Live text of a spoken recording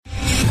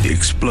The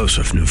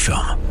explosive new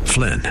film,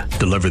 Flynn,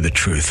 deliver the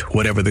truth,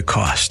 whatever the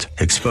cost,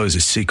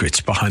 exposes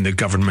secrets behind the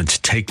government's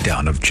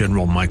takedown of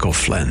General Michael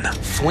Flynn.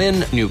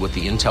 Flynn knew what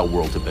the intel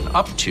world had been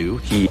up to.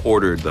 He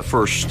ordered the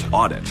first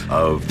audit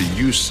of the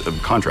use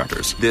of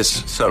contractors.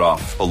 This set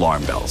off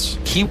alarm bells.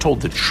 He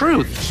told the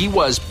truth. He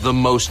was the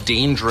most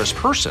dangerous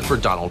person for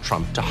Donald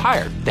Trump to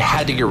hire. They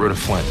had to get rid of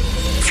Flynn.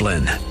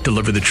 Flynn,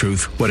 deliver the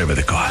truth, whatever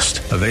the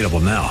cost. Available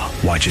now.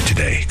 Watch it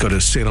today. Go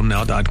to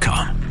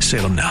salemnow.com.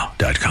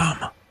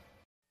 salemnow.com.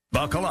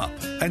 Buckle up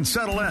and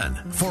settle in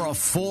for a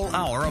full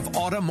hour of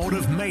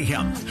automotive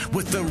mayhem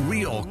with the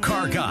real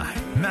car guy,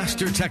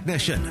 master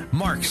technician,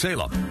 Mark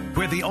Salem,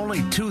 where the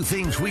only two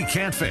things we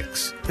can't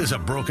fix is a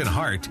broken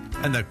heart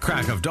and the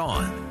crack of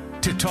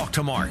dawn. To talk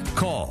to Mark,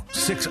 call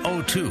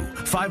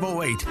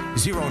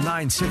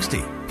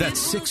 602-508-0960.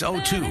 That's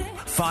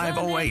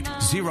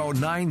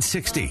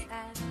 602-508-0960.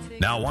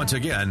 Now, once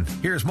again,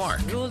 here's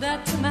Mark. Well, good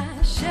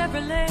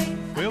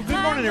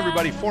morning,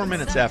 everybody. 4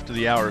 minutes after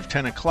the hour of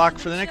 10 o'clock.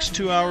 For the next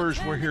 2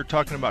 hours, we're here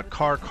talking about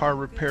car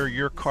repair,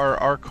 your car,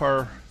 our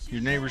car,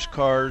 your neighbor's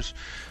cars,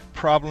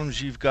 problems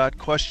you've got,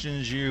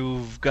 questions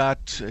you've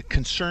got,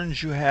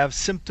 concerns you have,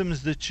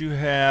 symptoms that you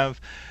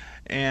have.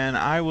 And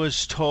I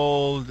was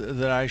told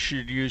that I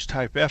should use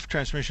Type F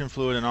transmission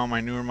fluid in all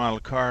my newer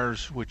model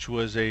cars, which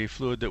was a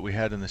fluid that we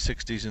had in the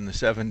 60s and the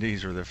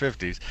 70s or the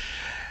 50s.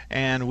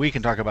 And we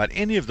can talk about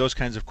any of those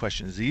kinds of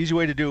questions. The easy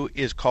way to do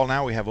is call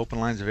now. We have open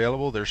lines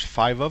available. There's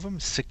 5 of them,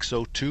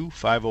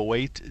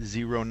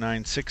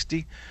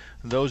 602-508-0960.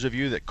 Those of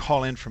you that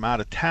call in from out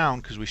of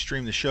town, because we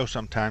stream the show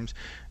sometimes,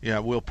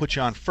 we'll put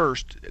you on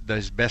first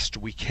as best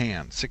we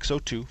can.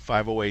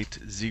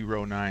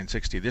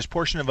 602-508-0960. This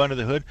portion of Under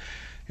the Hood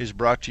is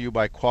brought to you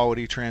by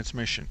Quality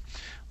Transmission.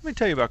 Let me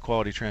tell you about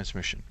Quality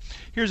Transmission.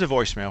 Here's a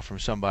voicemail from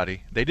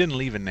somebody. They didn't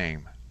leave a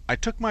name. I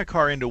took my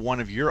car into one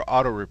of your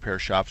auto repair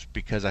shops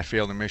because I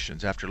failed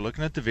emissions. After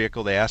looking at the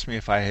vehicle, they asked me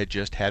if I had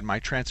just had my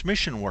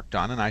transmission worked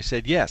on, and I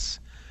said yes.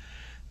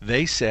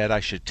 They said I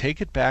should take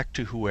it back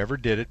to whoever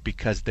did it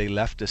because they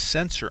left a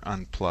sensor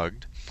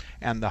unplugged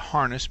and the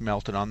harness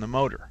melted on the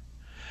motor.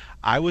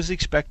 I was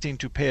expecting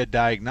to pay a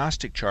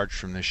diagnostic charge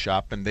from this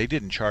shop, and they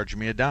didn't charge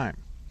me a dime.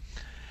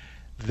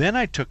 Then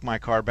I took my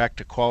car back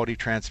to Quality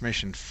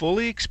Transmission,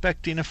 fully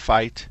expecting a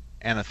fight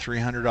and a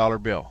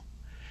 $300 bill.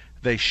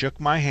 They shook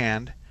my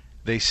hand.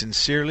 They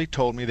sincerely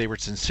told me they were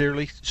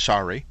sincerely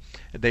sorry.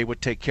 They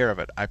would take care of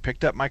it. I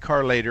picked up my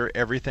car later,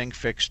 everything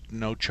fixed,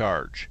 no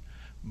charge.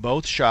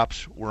 Both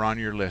shops were on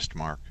your list,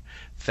 Mark.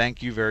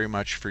 Thank you very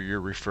much for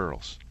your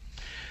referrals.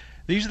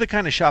 These are the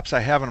kind of shops I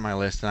have on my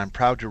list, and I'm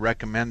proud to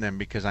recommend them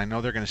because I know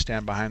they're going to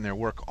stand behind their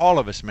work. All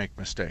of us make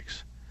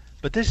mistakes.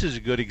 But this is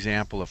a good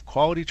example of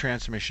Quality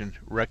Transmission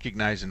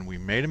recognizing we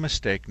made a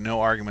mistake, no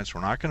arguments,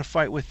 we're not going to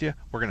fight with you,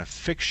 we're going to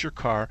fix your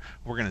car,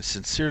 we're going to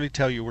sincerely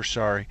tell you we're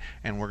sorry,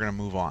 and we're going to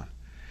move on.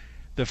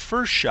 The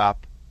first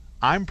shop,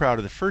 I'm proud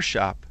of the first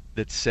shop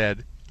that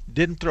said,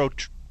 didn't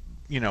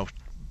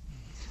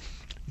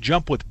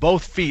jump with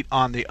both feet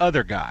on the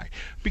other guy,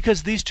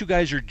 because these two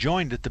guys are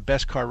joined at the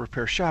best car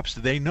repair shops.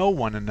 They know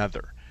one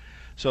another.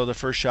 So the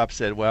first shop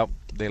said, well,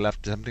 they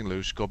left something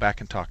loose, go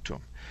back and talk to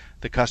them.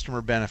 The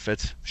customer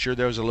benefits, sure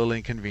there was a little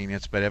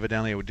inconvenience, but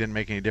evidently it didn't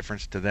make any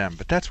difference to them.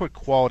 But that's what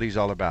quality's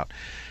all about.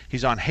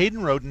 He's on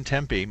Hayden Road in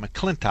Tempe,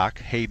 McClintock,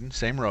 Hayden,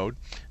 same road,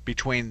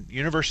 between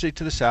University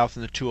to the south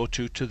and the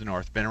 202 to the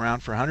north. Been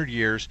around for 100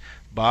 years.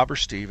 Bob or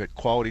Steve at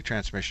Quality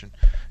Transmission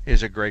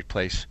is a great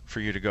place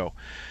for you to go.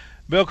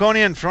 Bill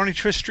Coney and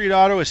 25th Street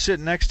Auto is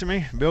sitting next to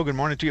me. Bill, good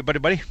morning to you,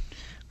 buddy.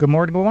 Good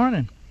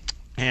morning.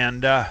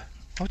 And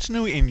what's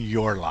new in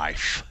your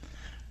life?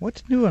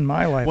 What's new in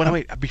my life? Well,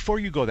 wait, before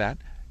you go that,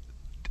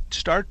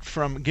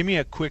 give me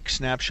a quick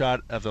snapshot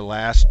of the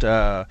last,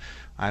 I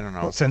don't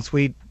know. Well, since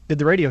we did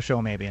the radio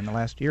show maybe in the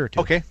last year or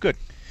two. Okay, good.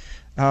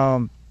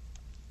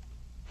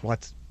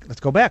 Let's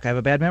go back. I have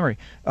a bad memory.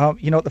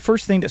 The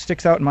first thing that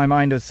sticks out in my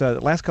mind is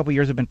the last couple of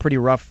years have been pretty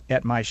rough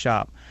at my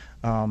shop.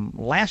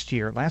 Last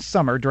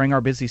summer, during our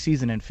busy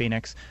season in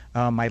Phoenix,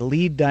 my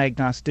lead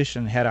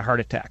diagnostician had a heart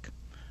attack.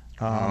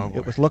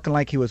 It was looking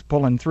like he was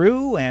pulling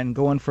through and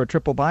going for a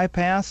triple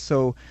bypass,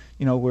 so,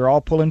 we were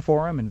all pulling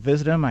for him and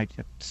visiting him. I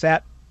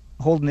sat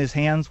holding his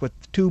hands with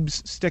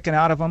tubes sticking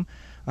out of him,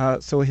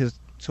 so his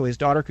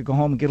daughter could go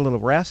home and get a little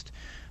rest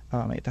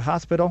at the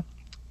hospital,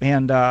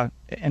 and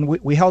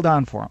we held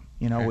on for him.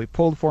 Okay. We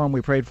pulled for him,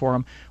 we prayed for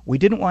him. We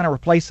didn't want to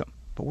replace him,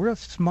 but we're a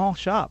small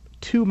shop,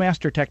 2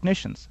 master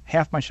technicians.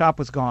 Half my shop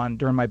was gone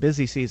during my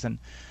busy season.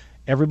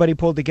 Everybody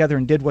pulled together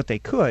and did what they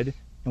could,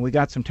 and we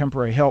got some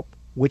temporary help,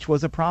 which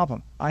was a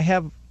problem. I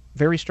have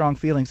very strong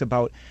feelings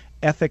about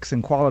ethics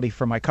and quality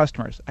for my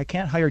customers. I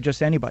can't hire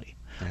just anybody.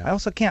 Yeah. I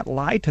also can't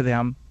lie to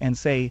them and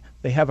say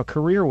they have a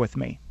career with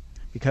me,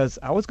 because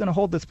I was going to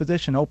hold this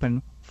position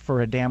open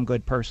for a damn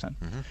good person.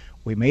 Mm-hmm.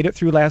 We made it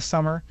through last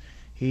summer.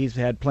 He's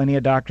had plenty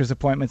of doctor's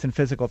appointments and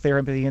physical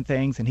therapy and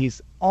things, and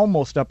he's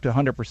almost up to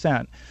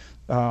 100%.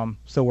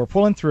 So we're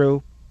pulling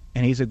through,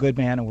 and he's a good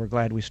man, and we're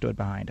glad we stood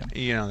behind him.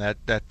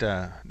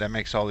 That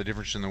makes all the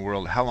difference in the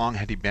world. How long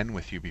had he been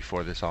with you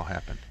before this all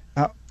happened?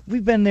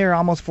 we've been there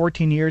almost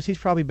 14 years. He's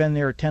probably been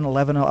there 10,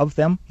 11 of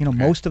them.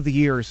 Most of the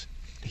years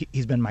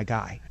he's been my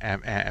guy.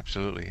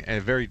 Absolutely. A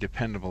very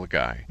dependable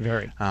guy.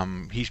 Very.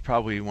 He's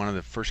probably one of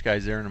the first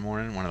guys there in the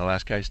morning, one of the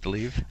last guys to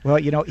leave. Well,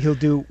 he'll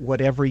do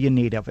whatever you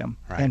need of him.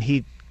 Right. And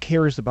he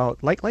cares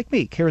about, like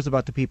me, cares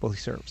about the people he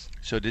serves.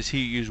 So does he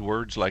use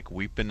words like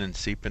weeping and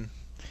seeping?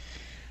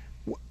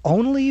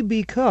 Only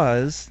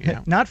because,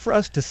 not for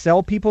us to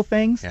sell people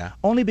things,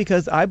 only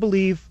because I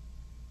believe,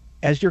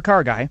 as your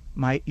car guy,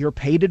 your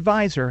paid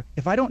advisor,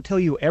 if I don't tell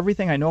you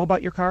everything I know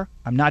about your car,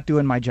 I'm not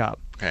doing my job.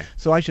 Okay.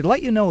 So I should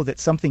let you know that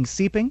something's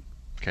seeping,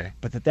 okay,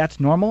 but that's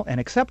normal and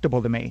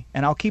acceptable to me,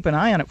 and I'll keep an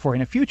eye on it for you in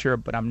the future,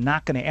 but I'm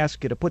not going to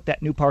ask you to put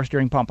that new power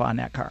steering pump on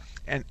that car.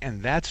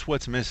 And that's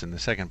what's missing, the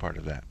second part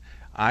of that.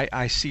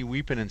 I see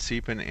weeping and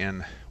seeping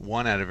in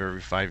 1 out of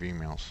every 5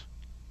 emails.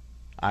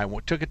 I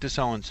took it to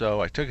so-and-so,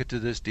 I took it to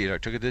this dealer, I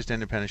took it to this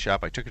independent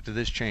shop, I took it to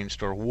this chain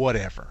store,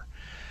 whatever.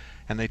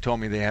 And they told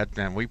me they had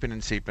weeping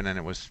and seeping, and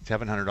it was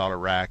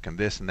 $700 rack, and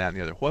this and that and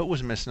the other. What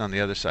was missing on the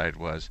other side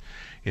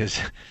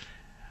is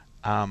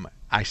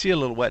I see a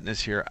little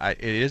wetness here.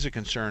 It is a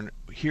concern.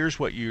 Here's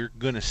what you're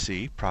going to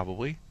see,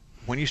 probably.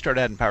 When you start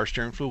adding power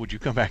steering fluid, would you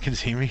come back and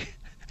see me?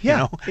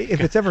 Yeah,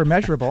 if it's ever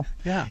measurable.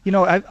 Yeah.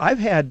 I've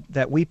had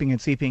that weeping and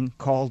seeping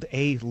called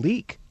a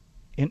leak.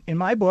 In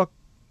my book,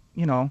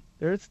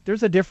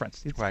 there's a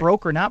difference. It's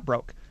broke or not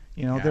broke.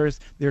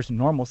 There's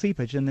normal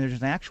seepage, and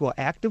there's an actual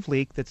active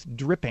leak that's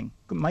dripping.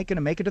 Might going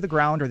to make it to the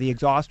ground or the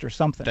exhaust or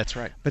something. That's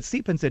right. But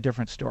seeping's a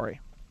different story.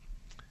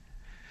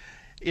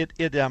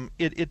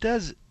 It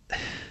does.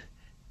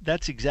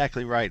 That's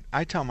exactly right.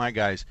 I tell my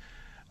guys,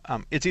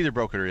 it's either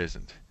broke or it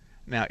isn't.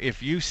 Now,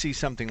 if you see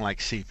something like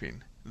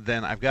seeping,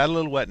 then I've got a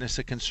little wetness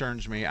that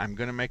concerns me. I'm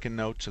going to make a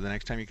note, so the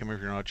next time you come in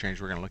for your oil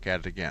change, we're going to look at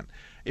it again.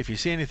 If you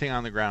see anything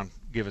on the ground,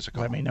 give us a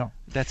call. Let me know.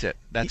 That's it.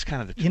 That's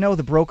kind of the...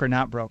 the broke or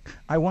not broke.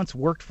 I once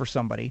worked for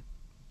somebody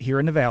here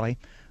in the Valley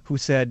who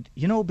said,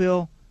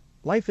 Bill,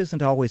 life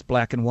isn't always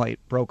black and white,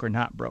 broke or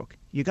not broke.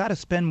 You got to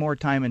spend more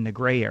time in the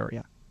gray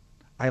area.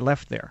 I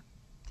left there.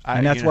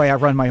 And that's why I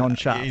run my own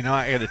shop. I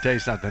got to tell you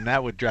something.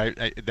 That would drive...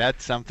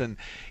 That's something...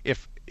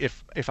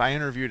 If I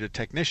interviewed a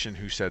technician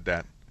who said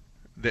that,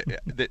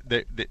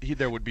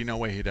 there would be no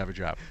way he'd have a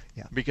job.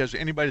 Yeah. Because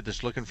anybody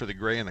that's looking for the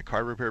gray in the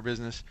car repair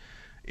business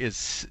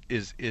is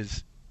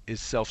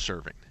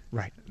self-serving.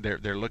 Right.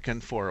 They're looking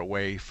for a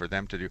way for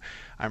them to do.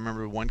 I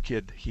remember one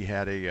kid. He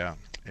had I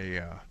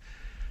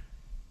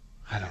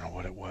don't know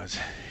what it was.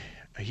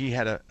 He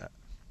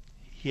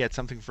had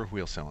something for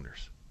wheel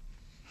cylinders,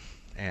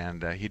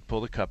 and he'd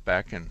pull the cup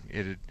back, and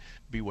it'd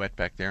be wet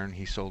back there, and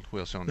he sold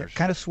wheel cylinders.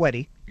 Kind of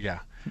sweaty. Yeah.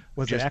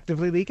 Was it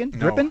actively leaking? No,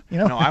 dripping?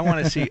 No, I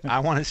want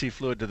to see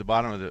fluid to the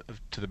bottom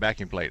to the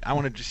backing plate. I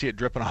want to see it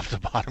dripping off the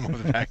bottom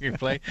of the backing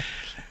plate.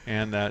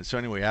 And so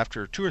anyway,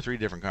 after 2 or 3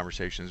 different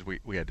conversations,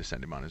 we had to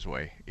send him on his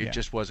way. It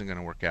just wasn't going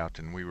to work out,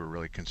 and we were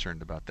really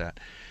concerned about that.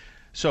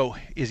 So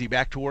is he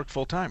back to work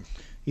full time?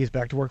 He's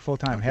back to work full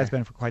time. Okay. Has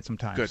been for quite some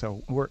time. Good.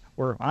 So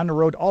we're on the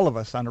road, all of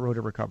us on the road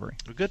to recovery.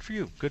 Well, good for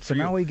you. Good for so you.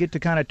 So now we get to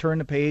kind of turn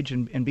the page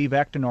and be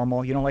back to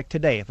normal. Like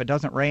today, if it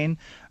doesn't rain,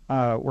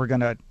 we're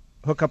going to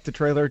hook up the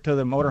trailer to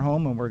the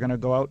motorhome, and we're going to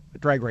go out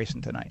drag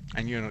racing tonight.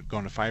 And you're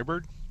going to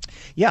Firebird?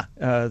 Yeah,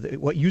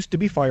 what used to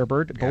be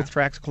Firebird. Both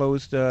tracks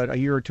closed a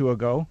year or 2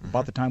 ago,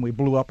 about the time we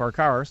blew up our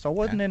car, so I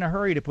wasn't in a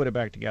hurry to put it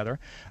back together.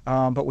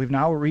 But we've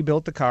now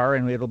rebuilt the car,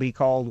 and it'll be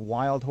called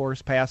Wild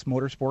Horse Pass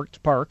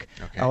Motorsports Park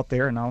out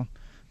there, and I'll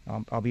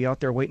be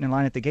out there waiting in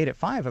line at the gate at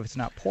 5 if it's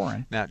not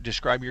pouring. Now,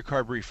 describe your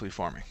car briefly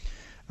for me.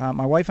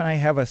 My wife and I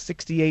have a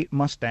 68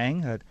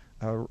 Mustang,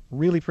 a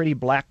really pretty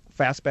black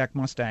fastback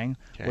Mustang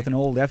with an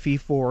old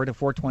FE4 to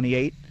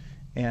 428,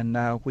 and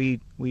we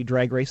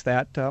drag race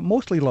that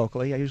mostly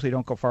locally. I usually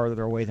don't go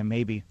farther away than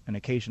maybe an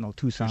occasional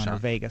Tucson or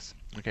Vegas.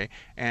 Okay,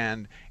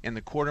 and in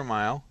the quarter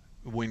mile,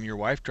 when your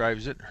wife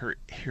drives it,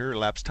 her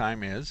elapsed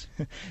time is?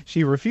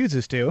 She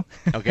refuses to.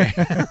 Okay.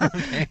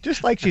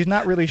 Just like she's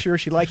not really sure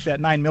she likes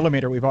that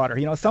 9mm we bought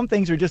her. Some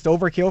things are just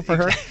overkill for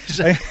her.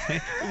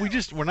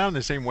 We're not on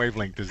the same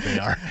wavelength as they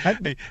are.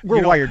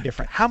 We're wired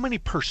different. How many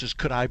purses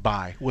could I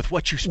buy with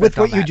what you spent with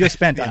on what that? You just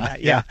spent on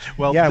that? Yeah.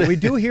 Well, we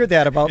do hear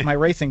that about my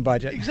racing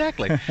budget.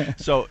 Exactly.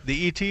 So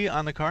the ET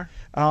on the car?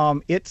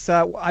 It's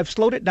I've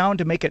slowed it down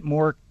to make it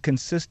more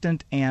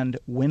consistent and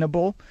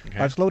winnable. Okay.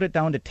 I've slowed it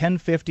down to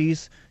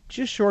 1050s,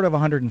 just short of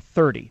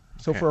 130.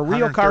 So for a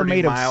real car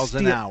made of miles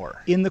steel, an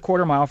hour in the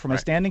quarter mile from a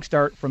standing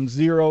start from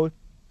 0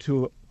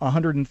 to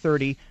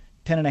 130,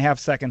 10.5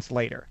 seconds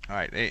later. All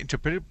right. To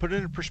put it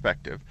in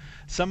perspective,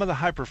 some of the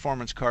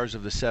high-performance cars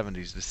of the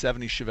 70s, the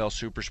 70 Chevelle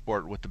Super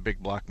Sport with the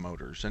big block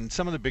motors, and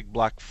some of the big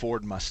block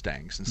Ford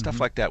Mustangs and stuff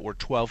like that were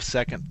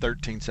 12-second,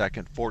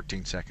 13-second,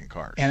 14-second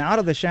cars. And out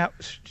of the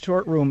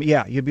short room,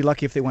 you'd be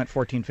lucky if they went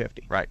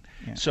 1450. Right.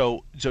 Yeah.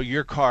 So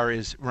your car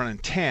is running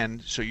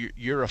 10, so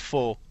you're a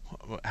full,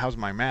 how's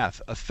my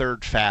math, a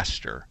third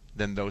faster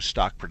than those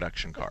stock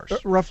production cars.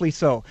 Roughly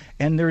so.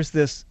 And there's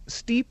this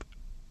steep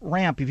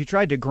ramp. If you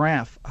tried to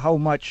graph how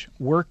much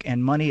work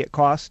and money it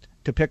costs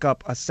to pick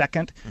up a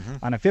second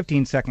on a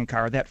 15-second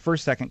car, that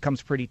first second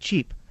comes pretty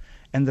cheap.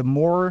 and the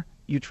more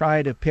you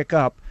try to pick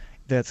up,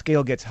 the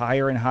scale gets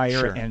higher and higher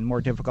Sure. and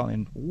more difficult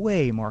and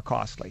way more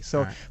costly.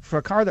 So Right.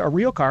 for a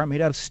real car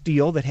made out of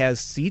steel that has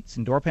seats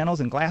and door panels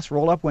and glass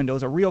roll-up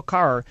windows, a real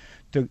car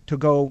to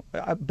go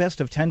best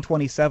of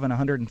 1027,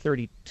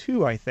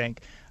 132, I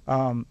think,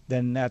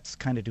 then that's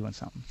kind of doing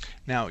something.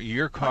 Now,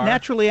 your car...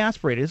 Naturally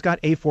aspirated. It's got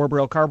a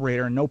 4-barrel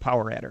carburetor and no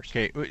power adders.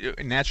 Okay,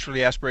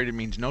 naturally aspirated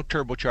means no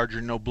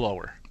turbocharger, no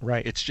blower.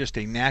 Right. It's just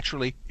a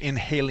naturally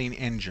inhaling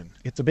engine.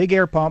 It's a big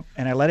air pump,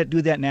 and I let it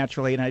do that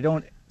naturally, and I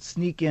don't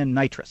sneak in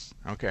nitrous.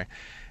 Okay.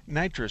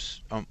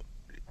 Nitrous,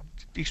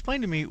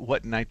 explain to me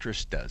what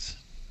nitrous does.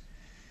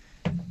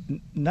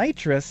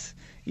 Nitrous,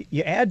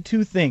 you add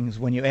two things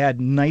when you add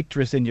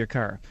nitrous in your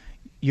car.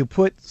 You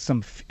put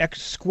some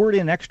squirt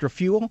in extra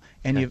fuel,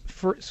 and you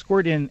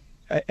squirt in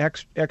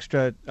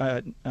extra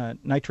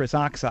nitrous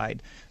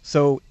oxide.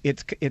 So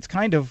it's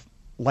kind of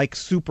like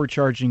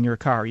supercharging your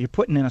car. You're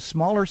putting in a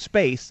smaller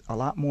space a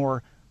lot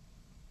more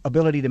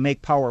ability to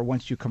make power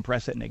once you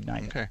compress it and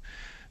ignite it. Okay.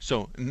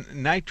 So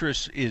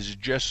nitrous is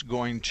just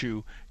going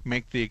to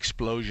make the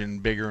explosion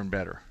bigger and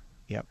better.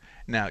 Yep.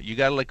 Now, you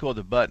got to let go of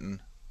the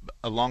button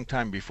a long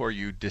time before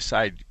you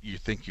decide you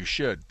think you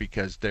should,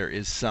 because there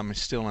is some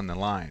still in the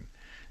line.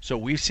 So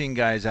we've seen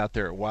guys out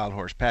there at Wild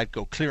Horse Pat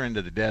go clear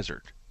into the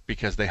desert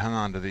because they hung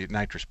on to the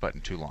nitrous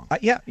button too long.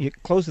 Yeah, you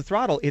close the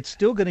throttle, it's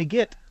still going to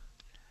get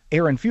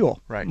air and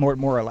fuel, Right. more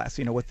or less,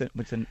 with the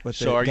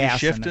So are you gas and the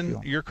shifting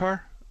fuel. your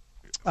car?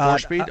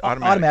 4-speed,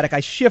 automatic? Automatic. I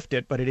shift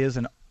it, but it is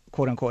an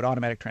quote-unquote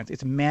automatic transmission.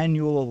 It's a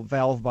manual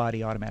valve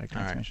body automatic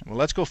All right. transmission. Well,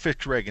 let's go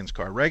fix Reagan's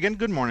car. Reagan,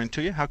 good morning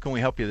to you. How can we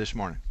help you this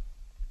morning?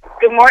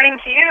 Good morning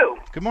to you.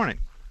 Good morning.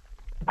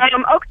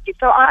 Okay,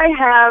 so I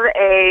have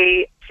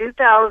a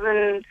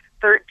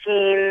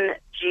 2013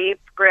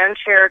 Jeep Grand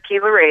Cherokee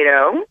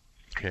Laredo.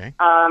 Okay.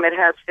 It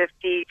has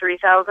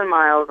 53,000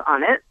 miles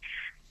on it.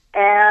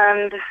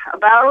 And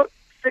about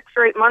 6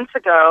 or 8 months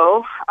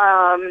ago,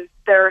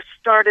 there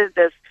started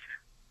this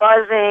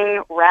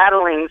buzzing,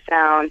 rattling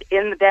sound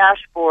in the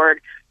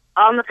dashboard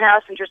on the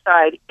passenger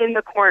side in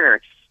the corner.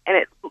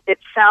 And it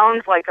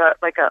sounds like a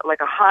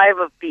hive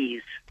of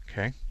bees.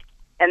 Okay.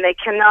 And they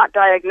cannot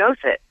diagnose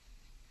it.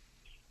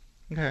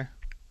 Okay.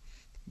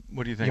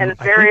 What do you think? And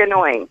it's very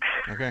annoying.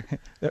 Okay.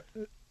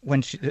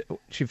 When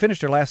she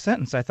finished her last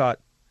sentence, I thought,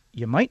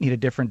 you might need a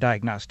different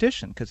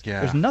diagnostician because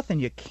there's nothing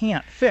you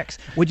can't fix.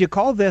 Would you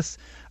call this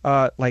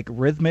like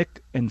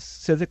rhythmic and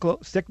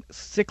cyclical,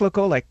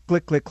 like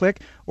click, click,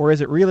 click, or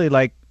is it really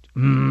like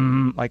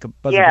a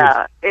buzz?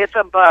 Yeah, it's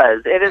a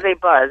buzz. It is a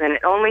buzz, and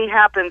it only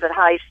happens at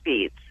high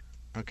speeds.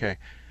 Okay.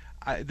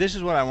 This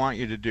is what I want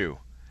you to do.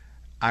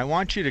 I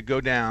want you to go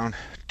down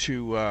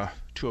to a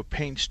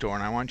paint store,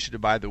 and I want you to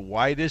buy the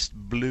widest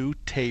blue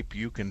tape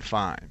you can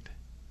find.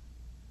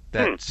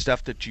 That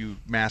stuff that you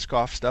mask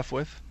off stuff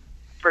with.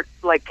 For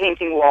like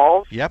painting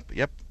walls? Yep.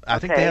 I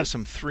think they have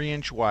some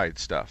 3-inch wide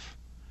stuff.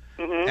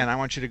 Mm-hmm. And I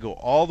want you to go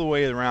all the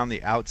way around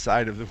the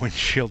outside of the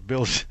windshield.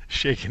 Bill's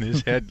shaking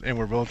his head, and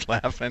we're both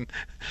laughing.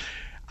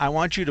 I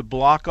want you to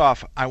block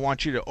off. I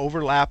want you to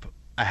overlap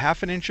a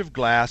 1/2 inch of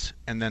glass,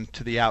 and then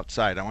to the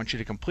outside. I want you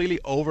to completely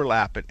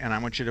overlap it, and I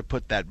want you to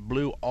put that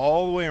blue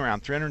all the way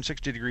around,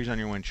 360 degrees on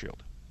your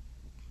windshield.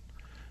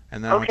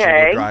 And then I want you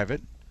to drive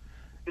it.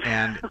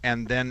 And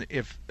then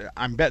if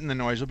I'm betting the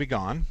noise will be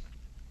gone.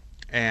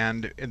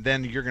 And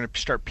then you're going to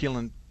start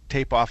peeling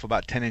tape off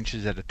about 10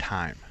 inches at a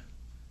time.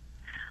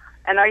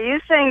 And are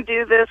you saying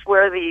do this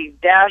where the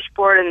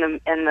dashboard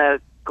and the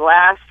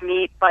glass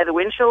meet by the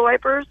windshield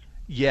wipers?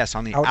 Yes,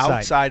 on the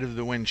outside of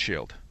the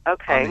windshield.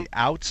 Okay. On the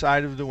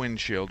outside of the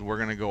windshield, we're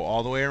going to go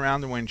all the way around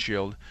the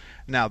windshield.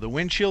 Now, the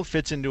windshield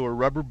fits into a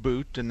rubber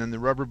boot, and then the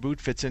rubber boot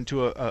fits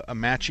into a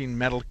matching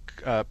metal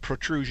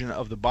protrusion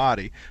of the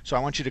body. So I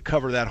want you to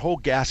cover that whole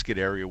gasket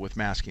area with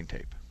masking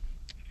tape.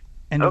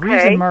 And the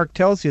reason Mark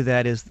tells you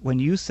that is when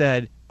you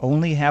said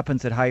only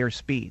happens at higher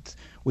speeds.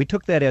 We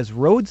took that as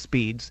road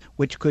speeds,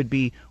 which could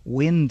be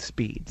wind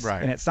speeds.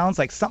 Right. And it sounds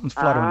like something's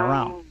fluttering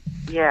around.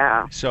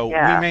 Yeah. So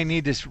we may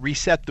need to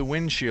reset the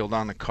windshield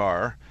on the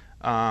car,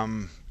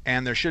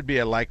 and there should be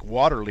a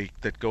water leak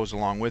that goes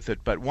along with it.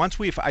 But once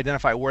we've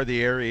identified where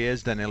the area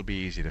is, then it'll be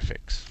easy to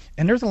fix.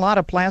 And there's a lot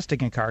of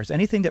plastic in cars.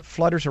 Anything that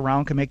flutters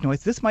around can make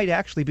noise. This might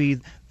actually be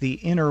the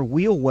inner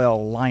wheel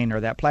well liner,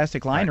 that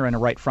plastic liner in the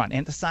right front.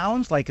 And it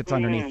sounds like it's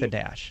underneath the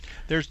dash.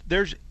 There's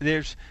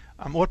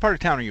what part of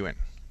town are you in?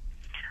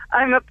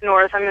 I'm up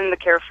north. I'm in the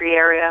Carefree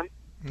area.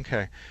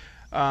 Okay.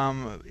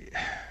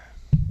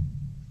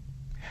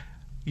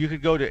 You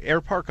could go to Air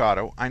Park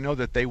Auto. I know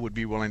that they would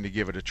be willing to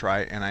give it a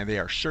try, and they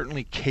are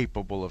certainly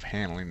capable of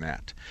handling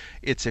that.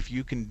 It's if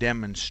you can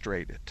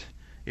demonstrate it.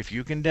 If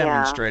you can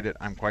demonstrate it,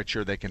 I'm quite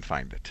sure they can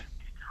find it.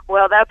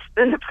 Well, that's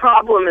been the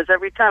problem is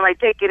every time I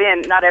take it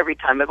in, not every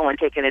time, I've only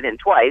taken it in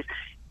twice,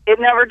 it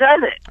never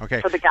does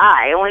it for the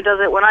guy. It only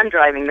does it when I'm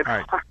driving the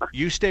car. Right.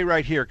 You stay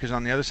right here, because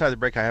on the other side of the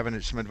break, I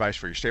have some advice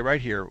for you. Stay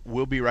right here.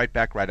 We'll be right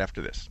back right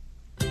after this.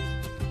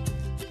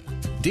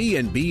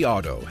 D&B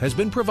Auto has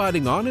been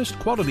providing honest,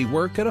 quality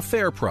work at a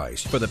fair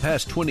price for the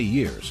past 20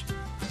 years.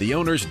 The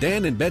owners,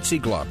 Dan and Betsy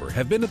Glauber,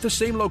 have been at the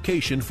same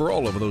location for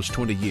all of those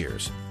 20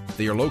 years.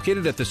 They are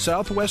located at the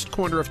southwest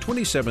corner of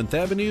 27th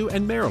Avenue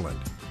and Maryland.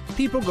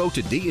 People go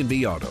to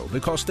D&B Auto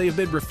because they have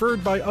been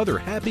referred by other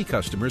happy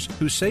customers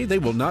who say they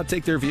will not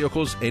take their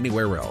vehicles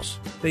anywhere else.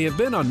 They have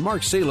been on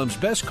Mark Salem's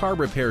best car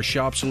repair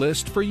shops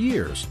list for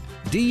years.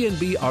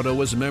 D&B Auto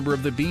is a member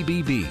of the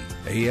BBB,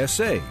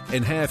 ASA,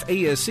 and have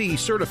ASE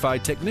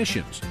certified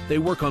technicians. They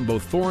work on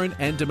both foreign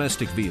and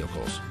domestic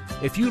vehicles.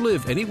 If you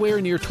live anywhere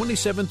near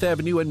 27th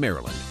Avenue in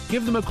Maryland,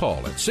 give them a call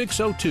at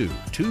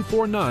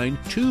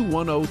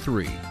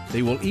 602-249-2103.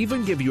 They will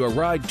even give you a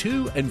ride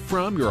to and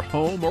from your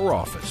home or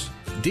office.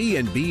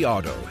 D&B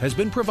Auto has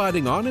been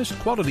providing honest,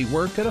 quality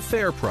work at a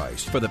fair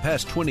price for the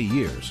past 20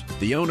 years.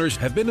 The owners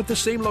have been at the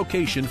same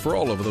location for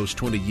all of those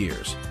 20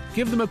 years.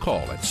 Give them a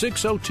call at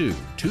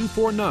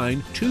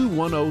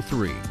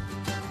 602-249-2103.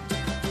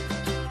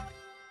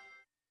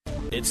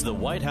 It's the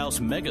White House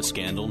mega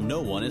scandal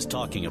no one is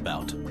talking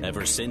about.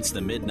 Ever since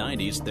the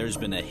mid-90s, there's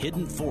been a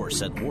hidden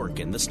force at work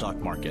in the stock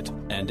market.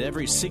 And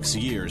every 6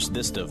 years,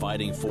 this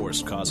dividing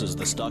force causes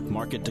the stock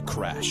market to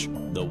crash.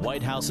 The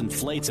White House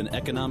inflates an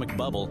economic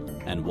bubble,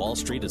 and Wall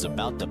Street is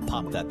about to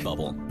pop that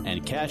bubble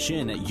and cash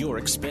in at your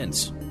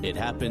expense. It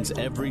happens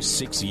every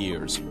 6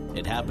 years.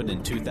 It happened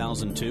in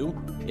 2002,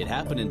 it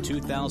happened in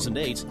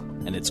 2008,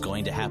 and it's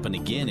going to happen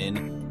again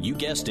in, you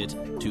guessed it,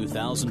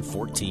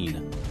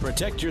 2014.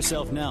 Protect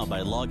yourself now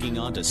by logging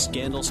on to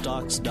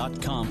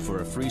scandalstocks.com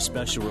for a free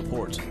special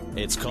report.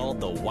 It's called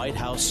the White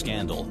House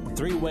Scandal.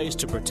 3 ways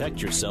to protect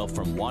yourself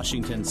from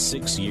Washington's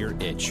 6-year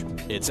itch.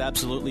 It's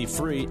absolutely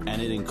free, and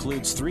it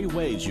includes 3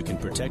 ways you can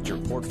protect your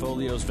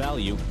portfolio's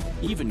value,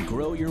 even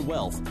grow your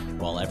wealth,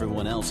 while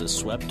everyone else is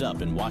swept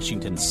up in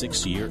Washington's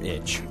 6-year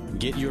itch.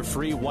 Get your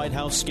free White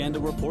House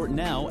Scandal report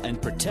now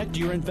and protect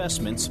your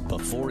investments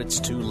before it's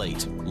too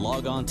late.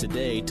 Log on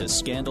today to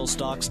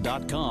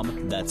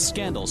scandalstocks.com. That's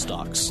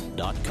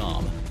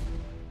scandalstocks.com.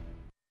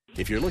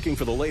 If you're looking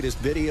for the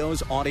latest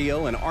videos,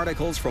 audio, and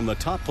articles from the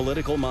top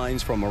political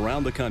minds from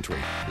around the country,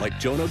 like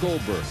Jonah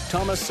Goldberg,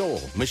 Thomas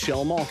Sowell,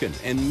 Michelle Malkin,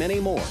 and many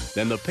more,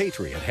 then The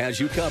Patriot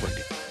has you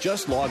covered.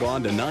 Just log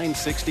on to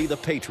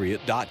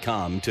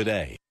 960thepatriot.com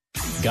today.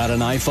 Got an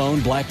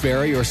iPhone,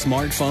 BlackBerry, or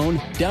smartphone?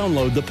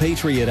 Download the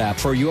Patriot app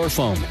for your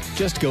phone.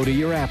 Just go to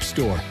your app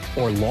store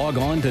or log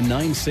on to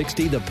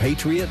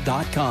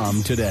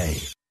 960thepatriot.com today.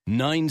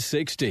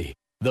 960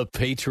 The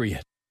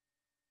Patriot.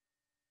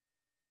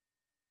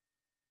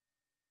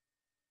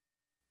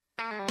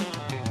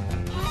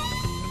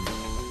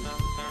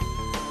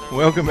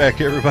 Welcome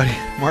back, everybody.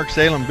 Mark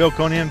Salem, Bill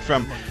Conan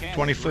from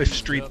 25th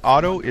Street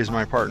Auto is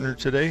my partner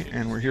today,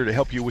 and we're here to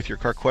help you with your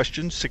car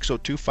questions.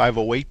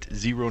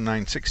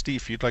 602-508-0960.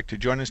 If you'd like to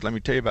join us, let me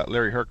tell you about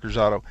Larry Harker's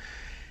Auto.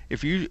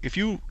 If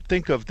you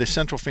think of the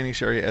Central Phoenix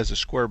area as a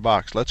square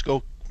box, let's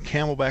go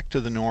Camelback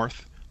to the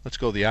north, let's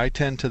go the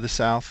I-10 to the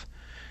south,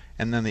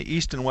 and then the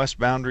east and west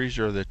boundaries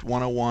are the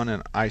 101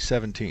 and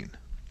I-17.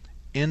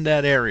 In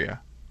that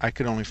area, I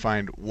could only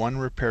find one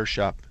repair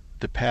shop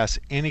to pass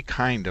any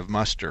kind of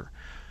muster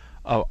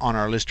on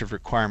our list of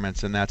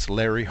requirements, and that's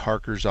Larry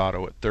Harker's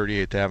Auto at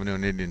 38th Avenue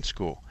and Indian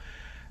School.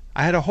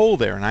 I had a hole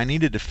there, and I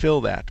needed to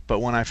fill that, but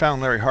when I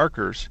found Larry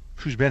Harker's,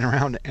 who's been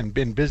around and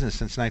been in business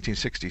since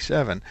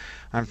 1967,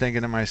 I'm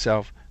thinking to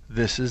myself,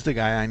 this is the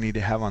guy I need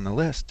to have on the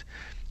list.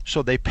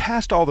 So they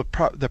passed all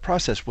the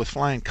process with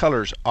flying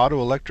colors: auto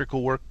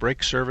electrical work,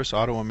 brake service,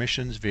 auto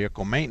emissions,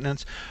 vehicle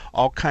maintenance,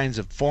 all kinds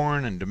of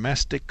foreign and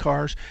domestic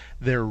cars.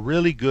 They're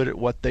really good at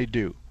what they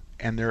do,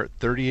 and they're at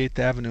 38th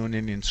Avenue and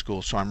Indian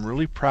School. So I'm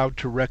really proud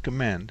to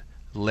recommend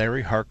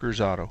Larry Harker's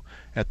Auto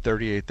at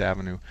 38th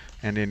Avenue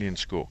and Indian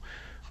School.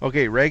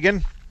 Okay,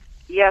 Reagan?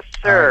 Yes,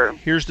 sir.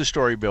 Here's the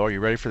story, Bill. Are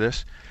you ready for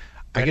this?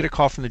 I get a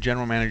call from the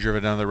general manager of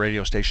another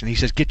radio station. He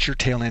says, get your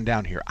tail end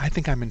down here. I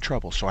think I'm in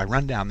trouble. So I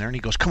run down there, and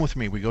he goes, come with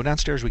me. We go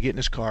downstairs, we get in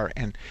his car,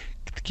 and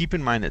keep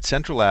in mind that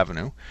Central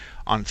Avenue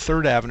on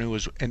 3rd Avenue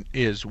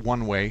is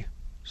one way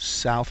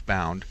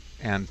southbound,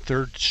 and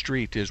 3rd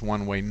Street is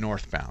one way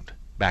northbound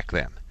back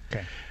then.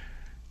 Okay.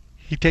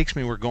 He takes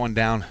me, we're going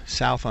down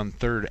south on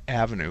 3rd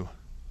Avenue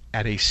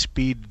at a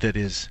speed that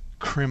is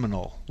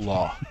criminal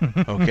law,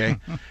 okay?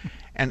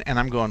 And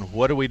I'm going,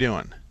 what are we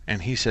doing?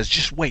 And he says,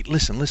 just wait,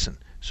 listen.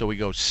 So we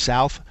go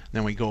south,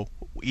 then we go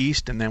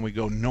east, and then we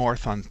go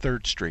north on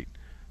 3rd Street.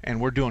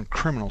 And we're doing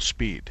criminal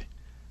speed.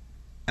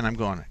 And I'm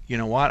going, you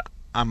know what?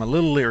 I'm a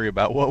little leery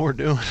about what we're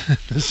doing,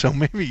 so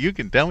maybe you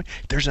can tell me.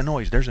 There's a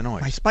noise. My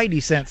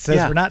spidey sense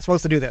says we're not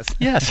supposed to do this.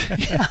 Yes,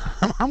 yeah.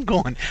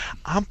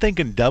 I'm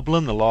thinking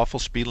doubling the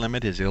lawful speed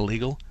limit is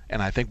illegal,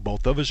 and I think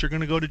both of us are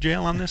going to go to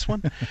jail on this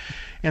one.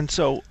 And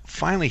so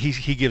finally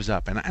he gives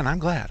up, and I'm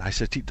glad. I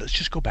said, let's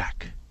just go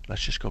back.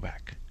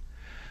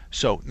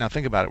 So now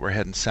think about it. We're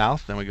heading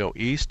south, then we go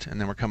east,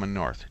 and then we're coming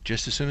north.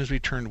 Just as soon as we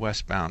turned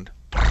westbound,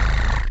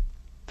 the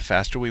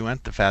faster we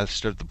went, the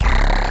faster the...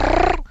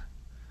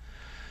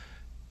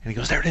 And he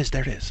goes, there it is.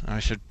 And I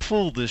said,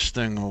 pull this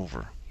thing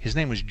over. His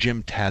name was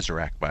Jim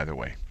Tazarak, by the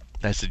way.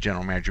 That's the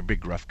general manager,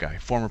 big rough guy,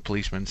 former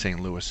policeman in St.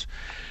 Louis.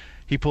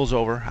 He pulls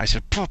over. I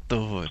said, pop the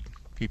hood.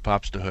 He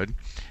pops the hood.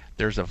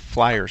 there's a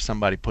flyer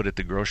somebody put at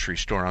the grocery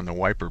store on the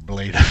wiper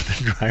blade of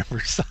the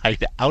driver's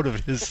side out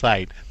of his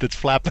sight that's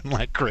flapping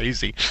like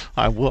crazy.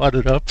 I wad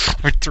it up,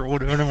 I throw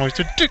it in him, I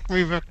said, take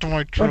me back to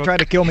my truck. Don't try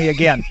to kill me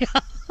again.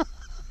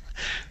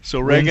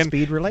 So Reagan,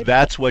 speed related.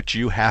 that's what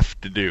you have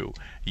to do.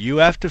 You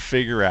have to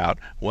figure out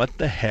what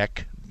the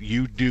heck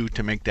you do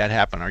to make that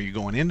happen. Are you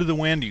going into the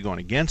wind? Are you going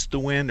against the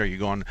wind? Are you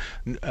going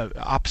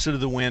opposite of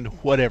the wind?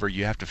 Whatever.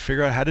 You have to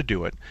figure out how to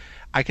do it.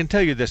 I can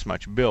tell you this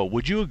much. Bill,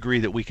 would you agree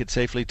that we could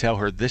safely tell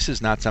her this is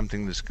not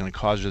something that's going to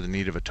cause her the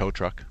need of a tow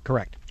truck?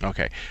 Correct.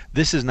 Okay.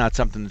 This is not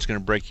something that's going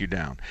to break you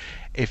down.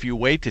 If you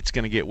wait, it's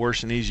going to get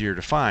worse and easier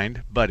to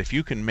find. But if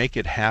you can make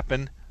it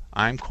happen,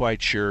 I'm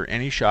quite sure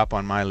any shop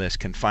on my list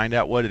can find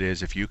out what it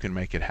is if you can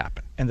make it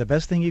happen. And the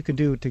best thing you can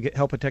do to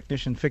help a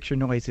technician fix your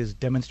noise is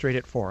demonstrate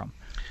it for them.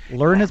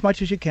 Learn as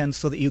much as you can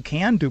so that you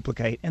can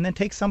duplicate, and then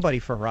take somebody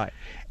for a ride.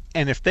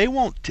 And if they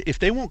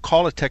won't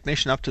call a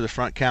technician up to the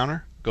front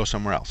counter, go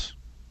somewhere else,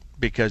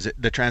 because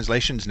the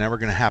translation's never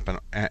going to happen,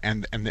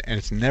 and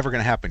it's never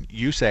going to happen.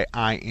 You say,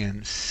 I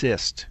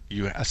insist.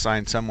 You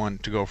assign someone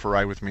to go for a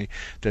ride with me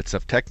that's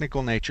of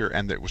technical nature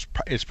and that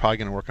is probably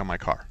going to work on my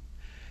car.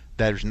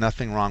 There's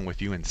nothing wrong with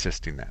you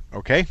insisting that,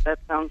 okay? That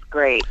sounds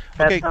great.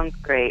 That Okay. sounds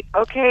great.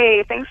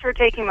 Okay, thanks for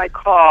taking my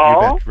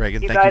call. You bet,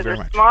 Reagan. You Thank you guys very are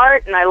much.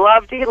 smart, and I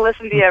love to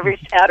listen to you every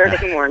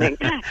Saturday morning.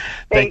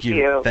 Thank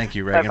you. Thank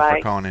you, Reagan, Bye-bye.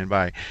 for calling in.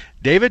 Bye.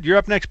 David, you're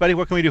up next, buddy.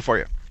 What can we do for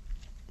you?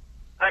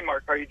 Hi,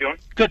 Mark. How are you doing?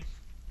 Good.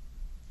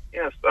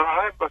 Yes,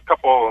 I have a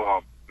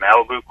couple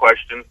Malibu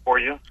questions for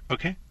you.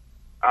 Okay.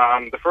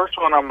 The first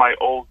one on my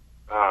old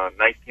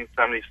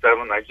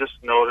 1977, I just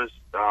noticed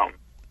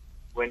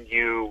when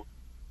you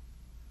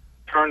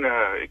turn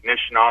the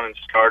ignition on and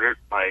start it,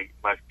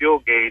 my fuel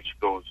gauge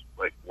goes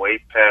like way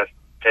past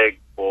peg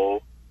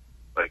full,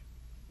 like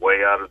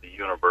way out of the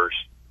universe.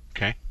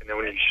 Okay. And then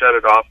when you shut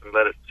it off and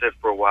let it sit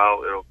for a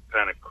while, it'll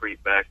kind of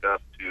creep back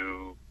up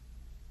to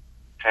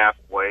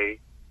halfway.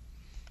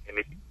 And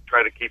if you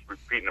try to keep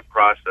repeating the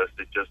process,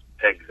 it just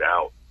pegs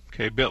out.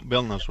 Okay,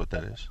 Bill knows what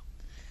that is.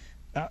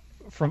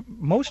 From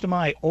most of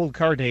my old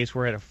car days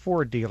were at a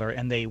Ford dealer,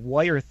 and they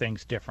wire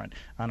things different.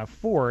 On a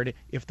Ford,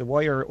 if the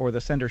wire or the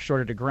sender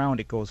shorted to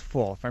ground, it goes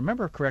full. If I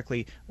remember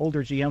correctly,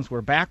 older GMs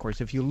were backwards.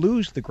 If you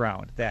lose the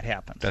ground, that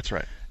happens. That's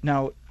right.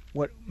 Now,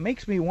 what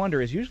makes me wonder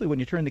is usually when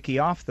you turn the key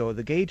off, though,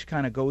 the gauge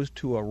kind of goes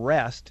to a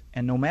rest,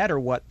 and no matter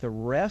what the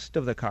rest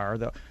of the car,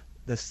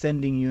 the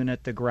sending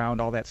unit, the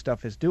ground, all that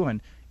stuff is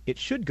doing, it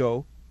should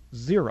go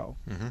 0.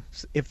 Mm-hmm.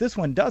 If this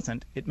one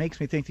doesn't, it makes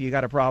me think that you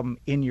got a problem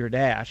in your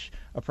dash,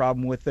 a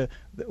problem with the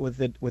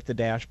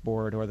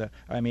dashboard, or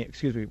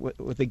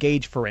with the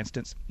gauge, for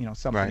instance,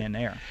 something Right. in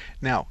there.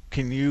 Now,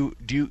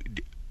 do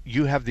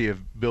you have the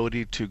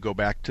ability to go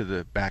back to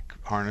the back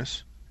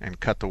harness and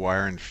cut the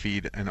wire and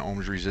feed an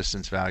ohms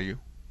resistance value?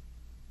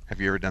 Have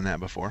you ever done that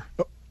before?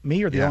 Oh,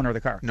 me or the Yeah. owner of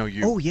the car? No,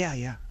 you. Oh,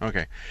 yeah.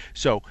 Okay.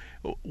 So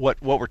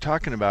what we're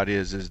talking about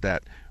is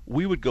that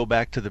we would go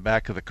back to the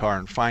back of the car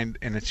and find,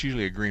 and it's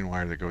usually a green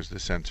wire that goes to the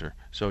sensor.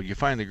 So you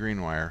find the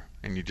green wire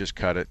and you just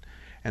cut it,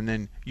 and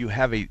then you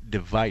have a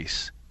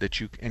device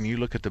that you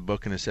look at the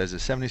book and it says a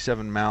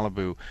 77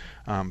 Malibu,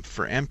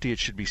 for empty it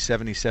should be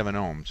 77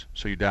 ohms.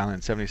 So you dial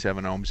in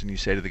 77 ohms and you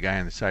say to the guy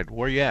on the side,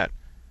 where you at?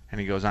 And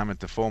he goes, I'm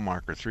at the full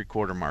mark or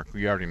 3/4 mark.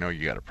 You already know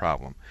you got a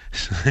problem.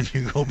 So then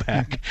you go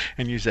back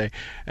and you say,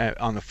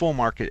 on the full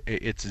mark,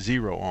 it's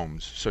 0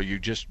 ohms. So you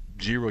just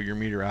zero your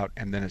meter out,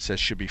 and then it says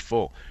should be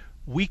full.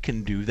 We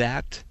can do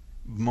that.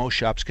 Most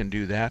shops can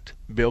do that.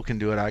 Bill can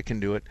do it. I can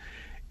do it.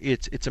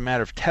 It's a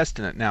matter of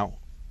testing it. Now,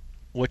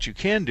 what you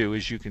can do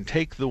is you can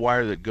take the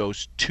wire that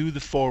goes to the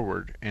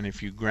forward, and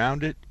if you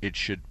ground it, it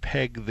should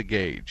peg the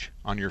gauge.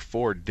 On your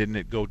Ford, didn't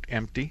it go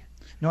empty?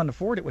 No, on the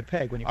Ford it would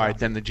peg when you. All right,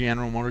 then the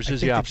General Motors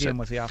is the I think opposite. the GM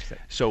was the opposite.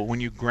 So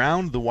when you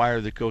ground the wire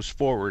that goes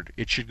forward,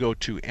 it should go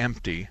to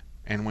empty,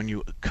 and when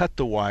you cut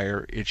the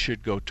wire, it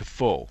should go to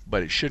full,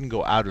 but it shouldn't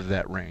go out of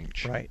that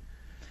range. Right.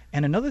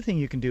 And another thing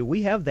you can do,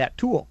 we have that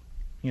tool.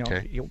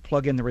 Okay. You'll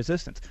plug in the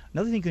resistance.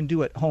 Another thing you can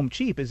do at home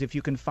cheap is if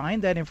you can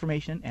find that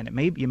information, and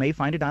you may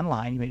find it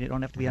online. You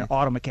don't have to be an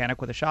auto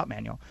mechanic with a shop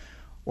manual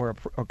or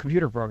a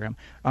computer program.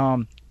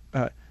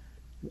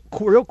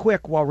 Real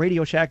quick, while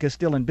Radio Shack is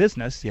still in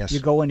business, Yes. you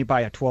go and you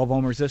buy a 12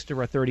 ohm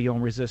resistor, a 30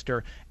 ohm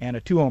resistor, and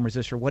a 2 ohm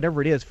resistor,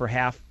 whatever it is, for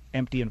half,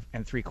 empty,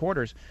 and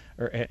 3/4,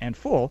 and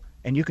full,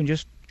 and you can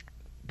just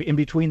in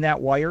between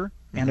that wire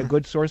and a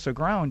good source of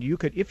ground, you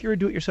could, if you're a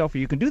do-it-yourselfer,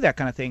 you can do that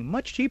kind of thing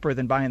much cheaper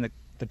than buying the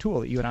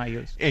tool that you and I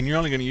use. And you're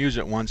only going to use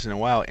it once in a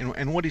while.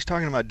 And what he's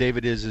talking about,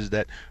 David, is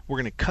that we're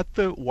going to cut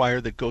the wire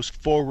that goes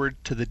forward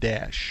to the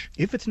dash.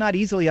 If it's not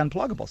easily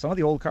unpluggable, some of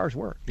the old cars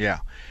were. Yeah.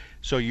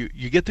 So you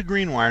get the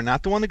green wire,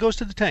 not the one that goes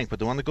to the tank, but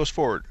the one that goes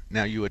forward.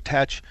 Now you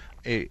attach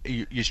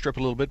you strip a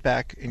little bit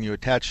back and you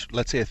attach,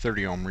 let's say, a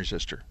 30 ohm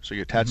resistor. So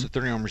you attach the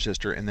 30 ohm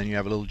resistor, and then you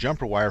have a little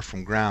jumper wire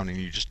from ground, and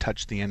you just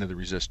touch the end of the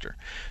resistor.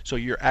 So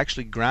you're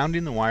actually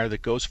grounding the wire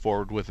that goes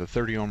forward with a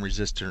 30 ohm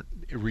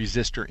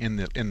resistor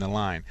in the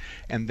line,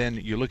 and then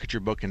you look at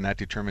your book, and that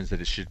determines that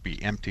it should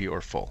be empty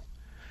or full.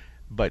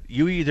 But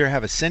you either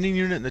have a sending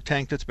unit in the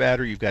tank that's bad,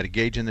 or you've got a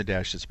gauge in the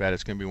dash that's bad.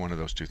 It's going to be one of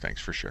those two things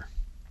for sure.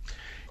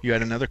 You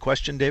had another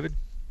question, David?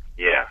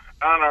 Yeah.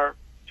 On our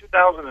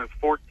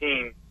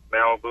 2014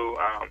 Malibu,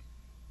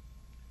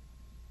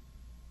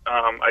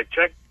 I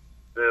checked,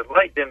 the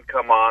light didn't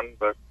come on,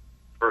 but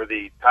for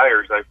the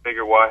tires, I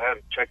figured, well, I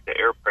hadn't checked the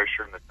air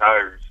pressure in the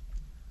tires,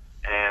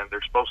 and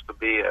they're supposed to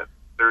be at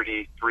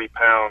 33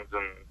 pounds,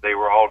 and they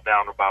were all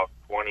down about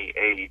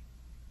 28.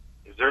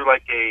 Is there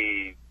like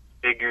a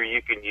figure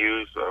you can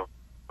use of,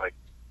 like,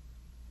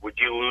 would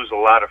you lose a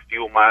lot of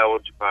fuel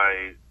mileage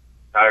by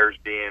tires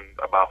being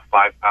about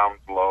 5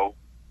 pounds low?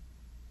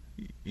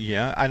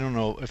 Yeah, I don't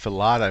know if a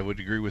lot. I would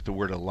agree with the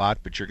word a lot,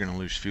 but you're going to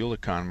lose fuel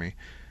economy.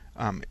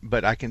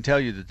 But I can tell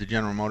you that the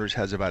General Motors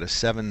has about a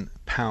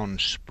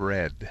 7-pound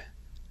spread.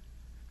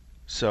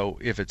 So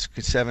if it's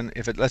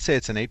let's say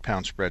it's an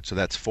 8-pound spread, so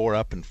that's 4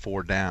 up and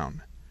 4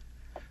 down.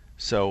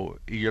 So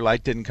your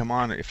light didn't come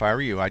on. If I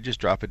were you, I'd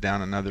just drop it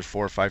down another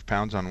 4 or 5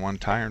 pounds on one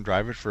tire and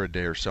drive it for a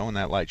day or so, and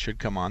that light should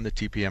come on. The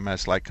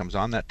TPMS light comes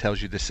on. That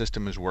tells you the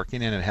system is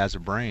working and it has a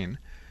brain.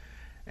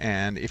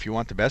 And if you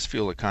want the best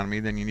fuel economy,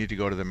 then you need to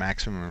go to the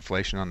maximum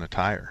inflation on the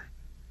tire.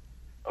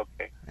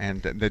 Okay.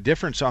 And the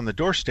difference on the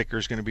door sticker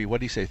is going to be,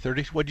 what do you say,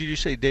 30? What did you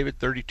say, David,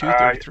 32,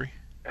 33?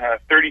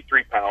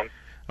 33 pounds.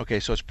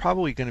 Okay, so it's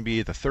probably going to be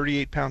either a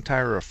 38-pound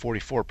tire or a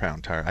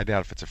 44-pound tire. I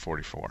doubt if it's a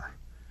 44.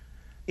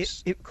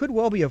 It could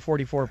well be a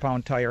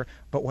 44-pound tire,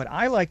 but what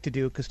I like to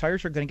do, because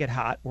tires are going to get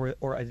hot, or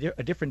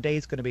a different day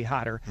is going to be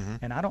hotter,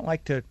 and I don't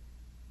like that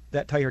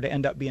tire to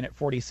end up being at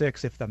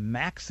 46 if the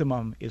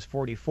maximum is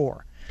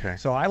 44. Okay.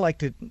 So I like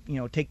to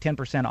take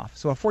 10% off.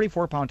 So a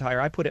 44-pound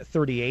tire, I put at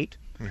 38,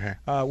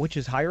 which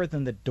is higher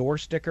than the door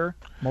sticker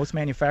most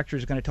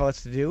manufacturers are going to tell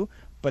us to do.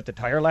 But the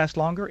tire lasts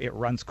longer, it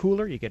runs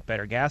cooler, you get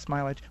better gas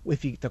mileage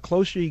the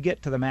closer you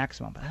get to the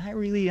maximum. But I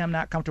really am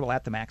not comfortable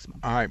at the maximum.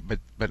 All right, but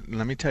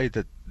let me tell you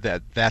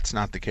that's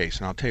not the case,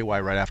 and I'll tell you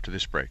why right after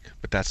this break.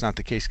 But that's not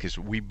the case because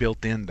we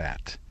built in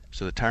that.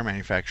 So the tire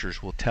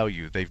manufacturers will tell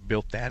you they've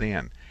built that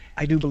in.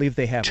 I do believe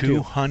they have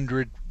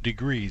 200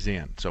 degrees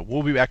in. So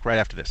we'll be back right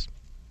after this.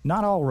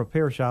 Not all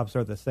repair shops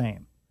are the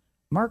same.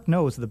 Mark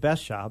knows the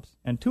best shops,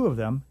 and 2 of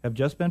them have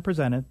just been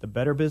presented the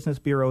Better Business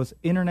Bureau's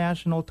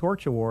International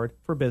Torch Award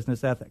for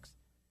Business Ethics,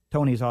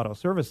 Tony's Auto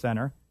Service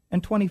Center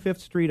and 25th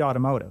Street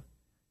Automotive.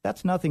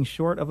 That's nothing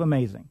short of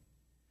amazing.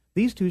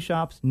 These 2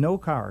 shops know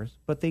cars,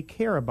 but they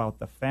care about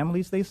the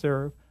families they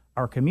serve,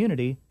 our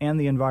community, and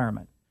the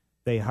environment.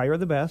 They hire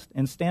the best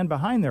and stand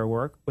behind their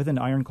work with an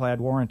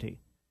ironclad warranty.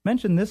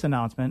 Mention this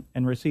announcement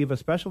and receive a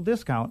special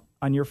discount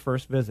on your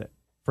first visit.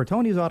 For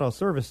Tony's Auto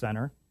Service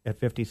Center at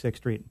 56th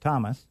Street in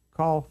Thomas,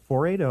 call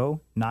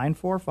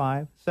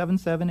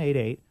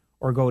 480-945-7788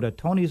 or go to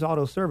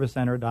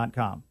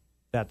tonysautoservicecenter.com.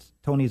 That's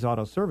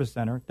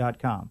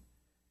tonysautoservicecenter.com.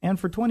 And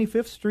for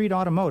 25th Street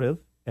Automotive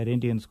at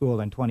Indian School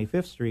and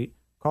 25th Street,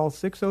 call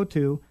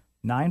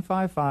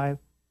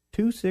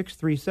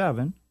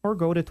 602-955-2637 or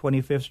go to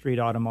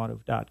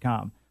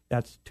 25thstreetautomotive.com.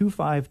 That's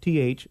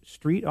 25th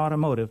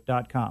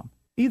streetautomotive.com.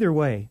 Either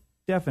way,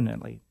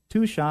 definitely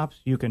 2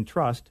 shops you can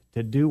trust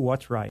to do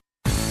what's right.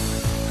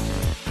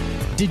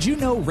 Did you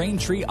know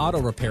Raintree Auto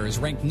Repair is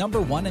ranked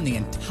 #1 in the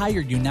entire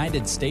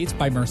United States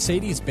by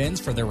Mercedes-Benz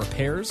for their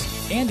repairs?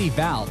 Andy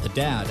Val, the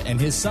dad, and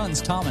his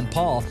sons Tom and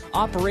Paul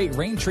operate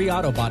Raintree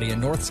Auto Body in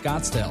North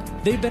Scottsdale.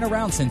 They've been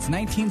around since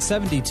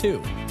 1972.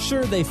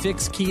 Sure, they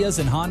fix Kias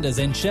and Hondas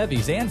and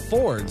Chevys and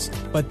Fords,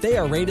 but they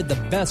are rated the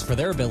best for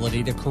their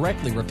ability to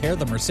correctly repair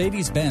the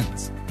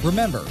Mercedes-Benz.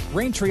 Remember,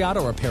 Raintree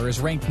Auto Repair is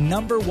ranked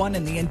 #1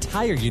 in the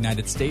entire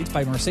United States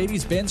by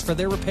Mercedes-Benz for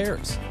their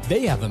repairs.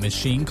 They have a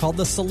machine called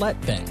the Select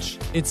Bench.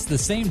 It's the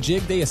same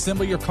jig they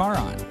assemble your car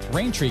on.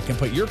 Raintree can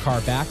put your car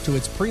back to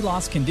its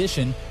pre-loss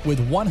condition with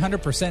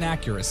 100%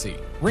 accuracy.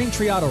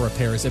 Raintree Auto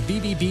Repair is a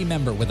BBB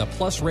member with a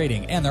plus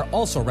rating, and they're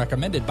also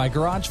recommended by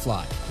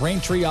GarageFly.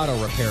 Raintree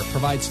Auto Repair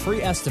provides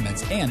free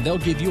estimates, and they'll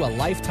give you a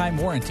lifetime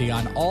warranty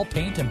on all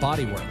paint and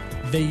bodywork.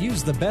 They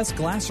use the best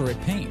Glaceret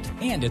paint,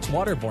 and it's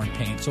waterborne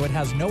paint, so it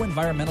has no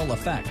environmental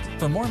effect.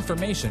 For more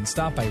information,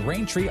 stop by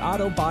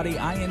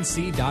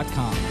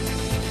RaintreeAutoBodyInc.com.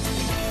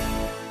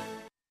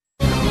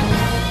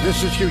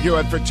 This is Hugh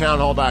Hewitt for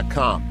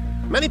townhall.com.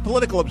 Many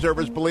political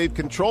observers believe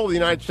control of the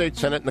United States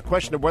Senate and the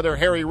question of whether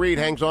Harry Reid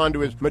hangs on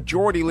to his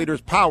majority leader's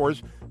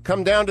powers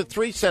come down to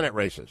 3 Senate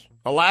races: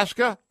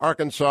 Alaska,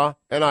 Arkansas,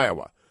 and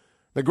Iowa.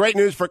 The great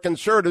news for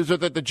conservatives is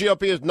that the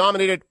GOP has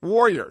nominated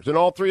warriors in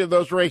all 3 of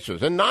those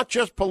races, and not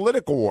just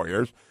political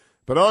warriors,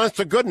 but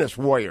honest-to-goodness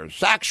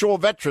warriors, actual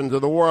veterans of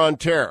the war on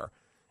terror.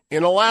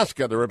 In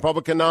Alaska, the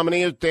Republican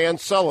nominee is Dan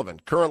Sullivan,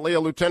 currently a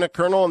lieutenant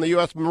colonel in the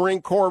U.S.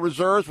 Marine Corps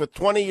Reserves with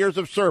 20 years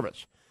of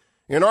service.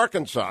 In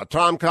Arkansas,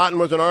 Tom Cotton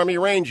was an Army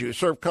Ranger who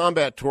served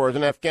combat tours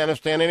in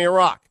Afghanistan and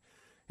Iraq.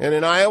 And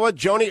in Iowa,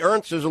 Joni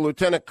Ernst is a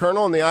lieutenant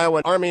colonel in the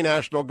Iowa Army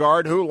National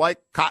Guard who, like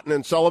Cotton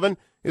and Sullivan,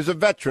 is a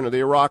veteran of the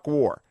Iraq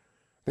War.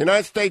 The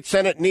United States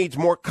Senate needs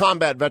more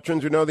combat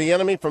veterans who know the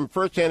enemy from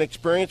firsthand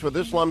experience with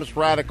Islamist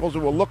radicals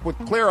who will look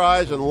with clear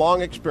eyes and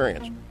long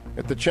experience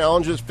at the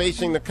challenges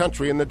facing the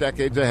country in the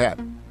decades ahead.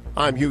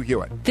 I'm Hugh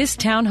Hewitt. This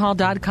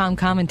townhall.com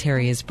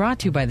commentary is brought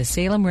to you by the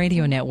Salem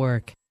Radio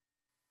Network.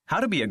 How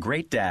to be a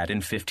great dad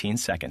in 15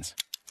 seconds.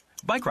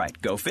 Bike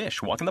ride, go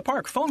fish, walk in the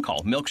park, phone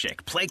call,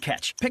 milkshake, play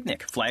catch,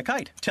 picnic, fly a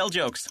kite, tell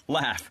jokes,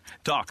 laugh,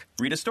 talk,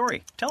 read a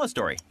story, tell a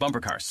story, bumper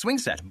cars, swing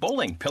set,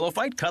 bowling, pillow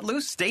fight, cut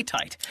loose, stay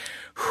tight.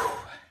 Whew.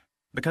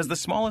 Because the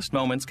smallest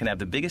moments can have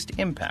the biggest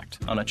impact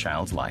on a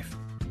child's life.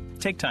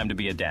 Take time to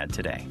be a dad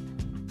today.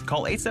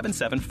 Call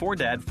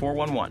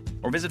 877-4DAD-411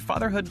 or visit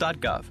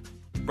fatherhood.gov.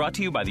 Brought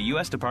to you by the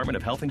U.S. Department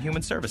of Health and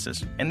Human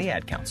Services and the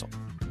Ad Council.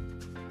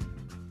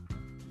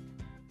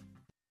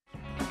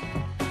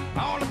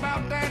 All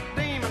about that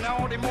demon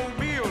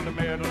automobile, the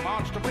metal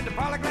monster with the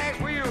polyglass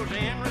wheels,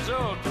 and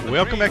result.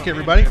 Welcome back,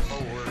 everybody.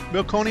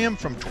 Bill Coniam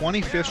from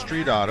 25th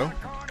Street Auto,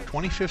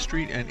 25th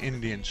Street and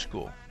Indian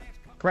School.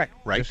 Correct.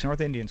 Right. Just north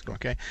of Indian School.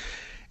 Okay.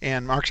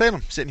 And Mark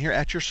Salem, sitting here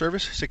at your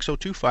service,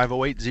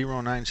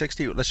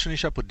 602-508-0960. Let's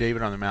finish up with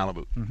David on the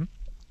Malibu. Mm-hmm.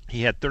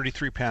 He had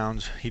 33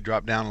 pounds. He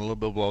dropped down a little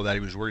bit below that. He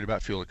was worried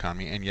about fuel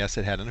economy, and yes,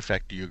 it had an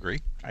effect. Do you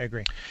agree? I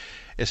agree.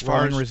 As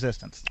far as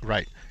resistance.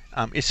 Right.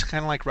 It's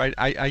kind of like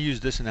I use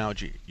this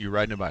analogy. You're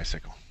riding a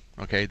bicycle.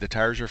 Okay, the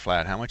tires are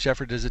flat. How much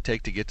effort does it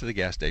take to get to the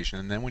gas station?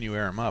 And then when you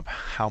air them up,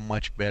 how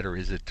much better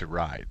is it to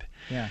ride?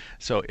 Yeah.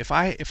 So if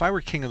I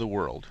were king of the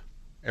world,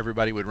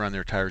 everybody would run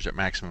their tires at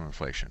maximum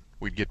inflation.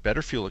 We'd get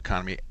better fuel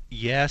economy.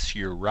 Yes,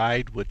 your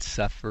ride would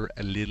suffer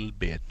a little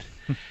bit,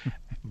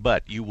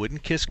 but you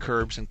wouldn't kiss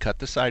curbs and cut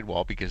the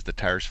sidewall because the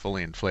tire's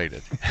fully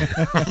inflated.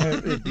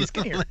 It'd be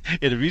skinnier.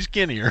 It'd be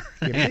skinnier.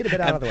 You get a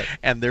bit out of the way.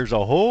 And there's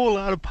a whole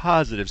lot of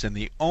positives, and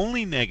the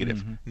only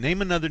negative,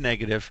 name another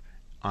negative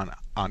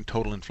on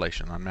total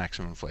inflation, on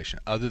maximum inflation,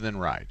 other than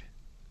ride.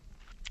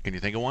 Can you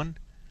think of one?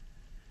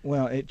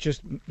 Well, it's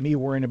just me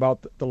worrying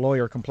about the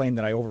lawyer complaining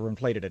that I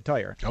overinflated a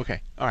tire. Okay,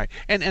 all right,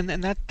 and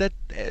that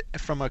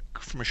from a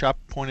shop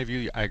point of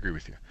view, I agree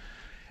with you.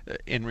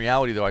 In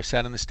reality, though, I've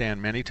sat in the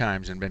stand many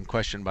times and been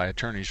questioned by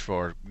attorneys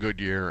for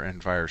Goodyear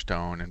and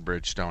Firestone and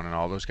Bridgestone and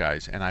all those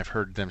guys, and I've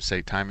heard them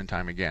say time and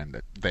time again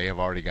that they have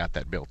already got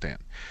that built in,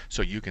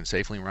 so you can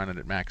safely run it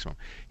at maximum.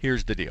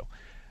 Here's the deal.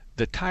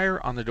 The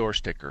tire on the door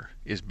sticker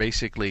is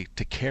basically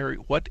to carry,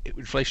 what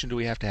inflation do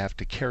we have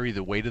to carry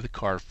the weight of the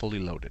car fully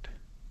loaded?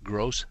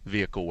 Gross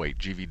vehicle weight,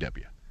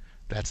 GVW.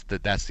 That's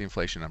the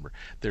inflation number.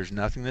 There's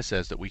nothing that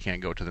says that we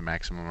can't go to the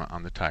maximum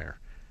on the tire.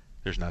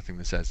 There's nothing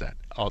that says that.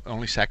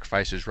 Only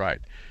sacrifice is ride.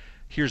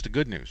 Here's the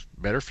good news.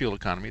 Better fuel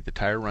economy. The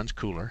tire runs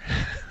cooler.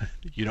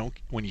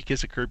 When you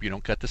kiss a curb, you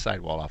don't cut the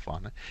sidewall off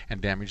on it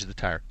and damage the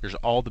tire. There's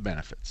all the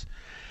benefits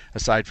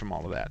aside from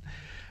all of that.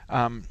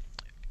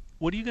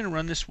 What are you going to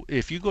run this?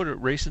 If you go to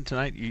racing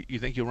tonight, you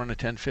think you'll run a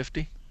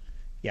 1050?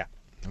 Yeah.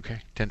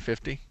 Okay,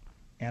 1050.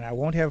 And I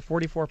won't have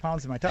 44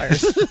 pounds in my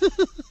tires.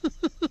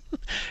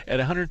 At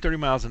 130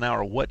 miles an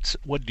hour, what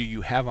do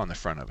you have on the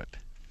front of it?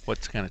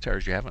 What kind of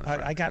tires do you have on the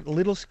front? I got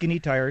little skinny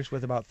tires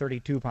with about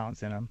 32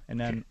 pounds in them, and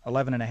then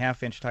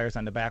 11.5-inch tires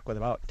on the back with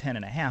about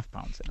 10.5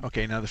 pounds in them.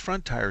 Okay, now the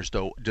front tires,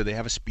 though, do they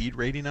have a speed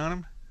rating on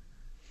them?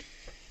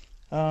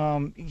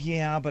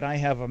 Yeah, but I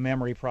have a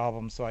memory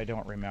problem, so I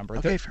don't remember.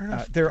 Okay, fair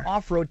enough. They're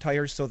off-road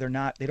tires, so they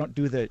don't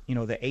do the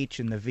the H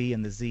and the V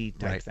and the Z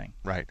type thing.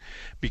 Right,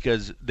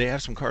 because they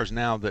have some cars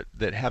now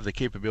that have the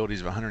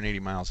capabilities of 180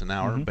 miles an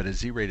hour, but a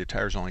Z-rated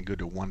tire is only good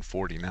to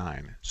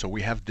 149. So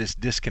we have this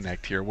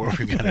disconnect here where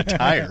we've got a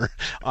tire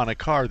on a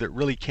car that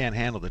really can't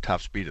handle the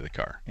top speed of the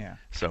car. Yeah.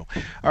 So,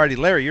 alrighty,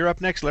 Larry, you're up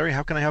next. Larry,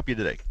 how can I help you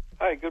today?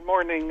 Hi, good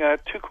morning.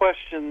 2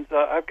 questions.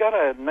 I've got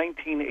a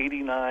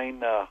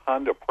 1989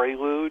 Honda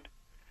Prelude.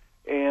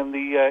 And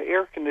the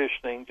air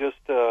conditioning just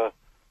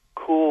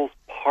cools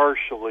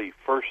partially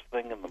first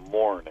thing in the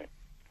morning.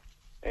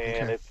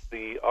 And it's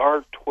the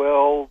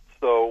R12,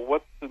 so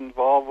what's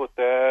involved with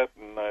that?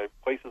 And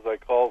places I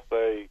call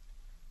say,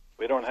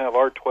 we don't have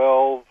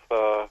R12.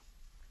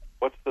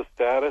 What's the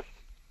status?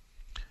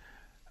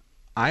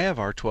 I have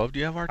R12. Do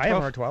you have R12? I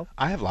have R12.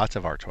 I have lots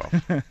of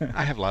R12.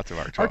 I have lots of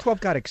R12.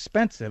 R12 got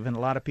expensive, and a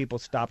lot of people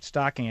stopped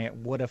stocking it.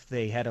 What if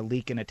they had a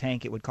leak in a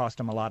tank? It would cost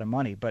them a lot of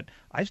money. But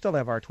I still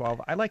have R12.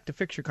 I like to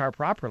fix your car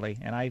properly,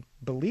 and I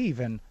believe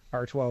in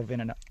R12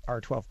 in an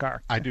R12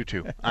 car. I do,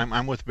 too.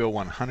 I'm with Bill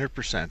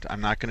 100%.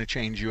 I'm not going to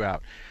change you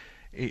out.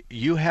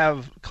 You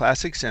have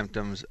classic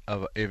symptoms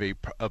of a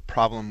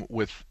problem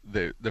with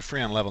the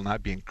Freon level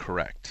not being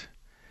correct.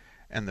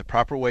 And the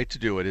proper way to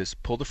do it is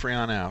pull the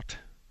Freon out.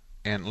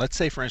 And let's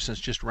say, for instance,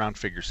 just round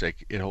figure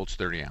sake, it holds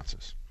 30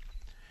 ounces.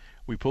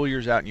 We pull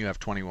yours out and you have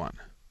 21.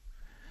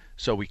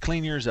 So we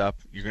clean yours up.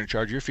 You're going to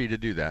charge your fee to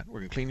do that.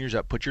 We're going to clean yours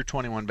up, put your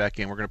 21 back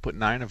in. We're going to put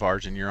 9 of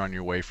ours, and you're on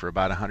your way for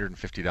about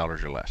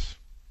 $150 or less.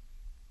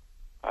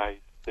 I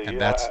see.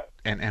 And that's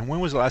and when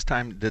was the last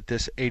time that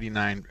this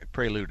 89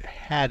 Prelude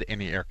had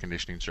any air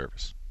conditioning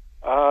service?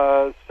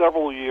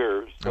 Several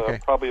years,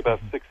 probably about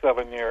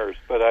 6-7 years.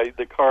 But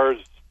the car's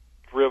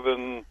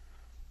driven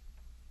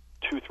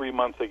 2-3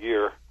 months a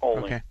year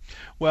only. Okay.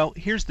 Well,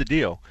 here's the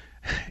deal.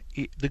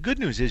 The good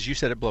news is you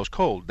said it blows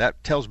cold.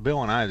 That tells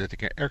Bill and I that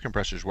the air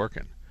compressor's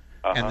working.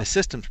 And the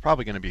system's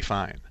probably going to be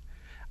fine.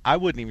 I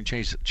wouldn't even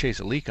chase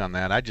a leak on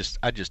that. I just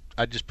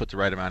put the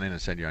right amount in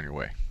and send you on your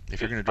way.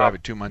 If you're going to drive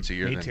it 2 months a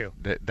year, Me then too.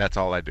 That's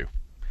all I do.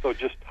 So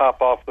just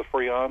top off the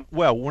Freon?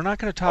 Well, we're not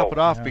going to top it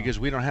off no. because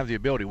we don't have the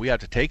ability. We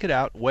have to take it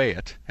out, weigh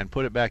it, and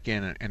put it back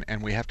in,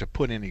 and we have to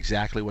put in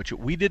exactly what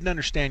we didn't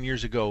understand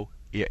years ago.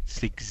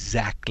 It's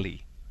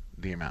exactly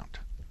the amount.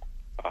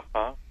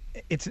 Uh-huh.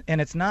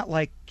 It's not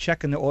like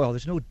checking the oil.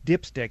 There's no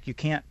dipstick. You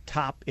can't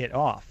top it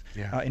off.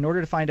 Yeah. In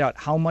order to find out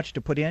how much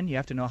to put in, you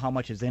have to know how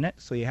much is in it.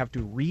 So you have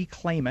to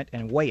reclaim it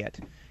and weigh it,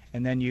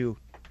 and then you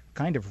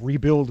kind of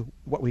rebuild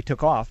what we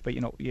took off. But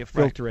you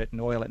filter it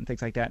and oil it and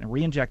things like that, and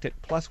re-inject it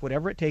plus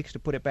whatever it takes to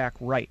put it back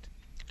right.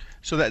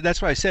 So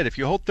that's why I said if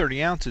you hold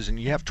 30 ounces and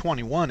you have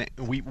 21,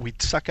 we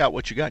suck out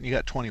what you got and you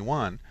got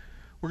 21.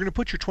 We're going to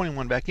put your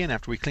 21 back in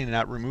after we clean it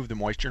out, remove the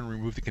moisture, and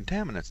remove the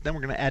contaminants. Then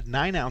we're going to add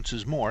 9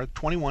 ounces more.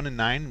 21 and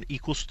 9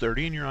 equals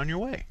 30, and you're on your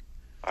way.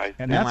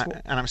 And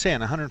I'm saying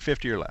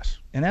 150 or less.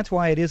 And that's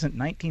why it isn't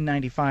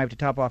 $19.95 to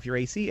top off your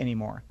AC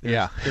anymore.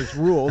 There's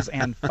rules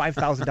and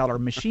 $5,000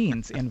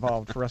 machines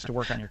involved for us to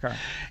work on your car.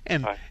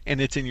 And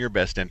it's in your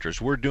best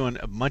interest. We're doing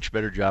a much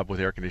better job with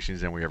air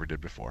conditioners than we ever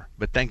did before.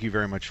 But thank you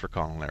very much for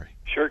calling, Larry.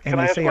 Sure. Can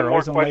and I they ask say one our more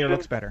ozone question? layer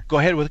looks better. Go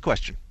ahead with a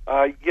question.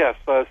 Yes,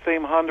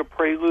 same Honda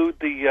Prelude.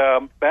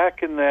 The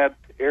back in that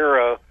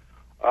era,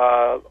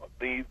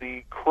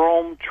 the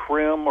chrome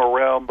trim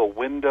around the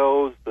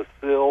windows, the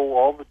sill,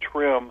 all the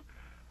trim,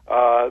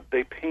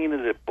 they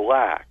painted it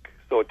black,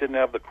 so it didn't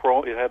have the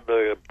chrome. It had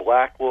the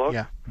black look.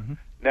 Yeah. Mm-hmm.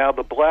 Now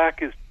the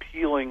black is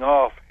peeling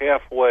off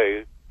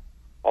halfway,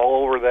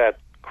 all over that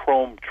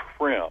chrome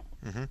trim.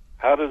 Mm-hmm.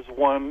 How does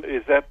one?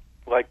 Is that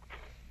like?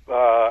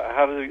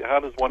 How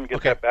does one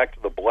get that back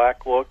to the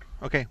black look?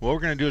 Okay, what we're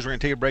going to do is we're going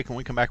to take a break. When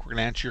we come back, we're going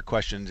to answer your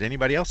questions.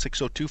 Anybody else?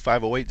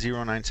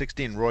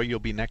 602-508-0960. And Roy, you'll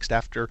be next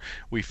after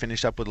we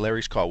finish up with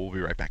Larry's call. We'll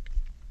be right back.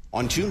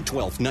 On June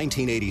 12,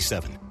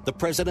 1987, the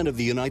President of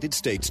the United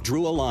States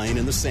drew a line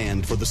in the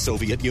sand for the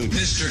Soviet Union.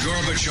 Mr.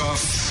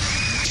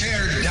 Gorbachev,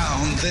 tear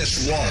down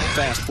this wall.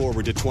 Fast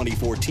forward to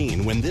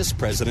 2014, when this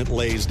president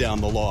lays down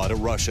the law to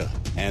Russia.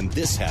 And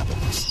this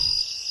happens.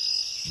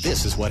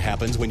 This is what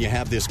happens when you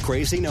have this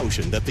crazy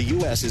notion that the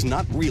U.S. is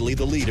not really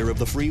the leader of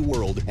the free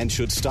world and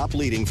should stop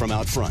leading from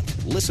out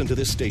front. Listen to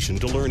this station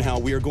to learn how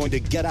we are going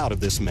to get out of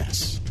this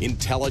mess.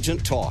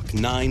 Intelligent Talk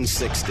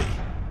 960.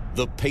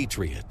 The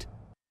Patriot.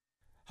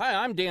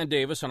 Hi, I'm Dan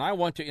Davis, and I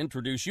want to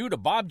introduce you to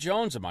Bob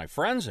Jones and my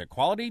friends at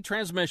Quality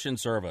Transmission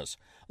Service.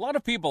 A lot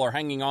of people are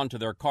hanging on to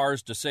their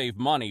cars to save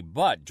money,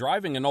 but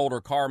driving an older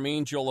car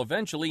means you'll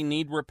eventually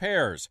need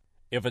repairs.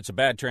 If it's a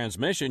bad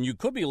transmission, you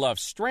could be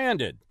left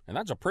stranded, and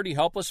that's a pretty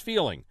helpless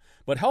feeling.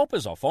 But help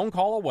is a phone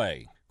call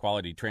away.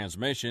 Quality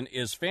Transmission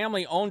is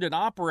family-owned and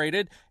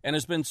operated and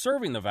has been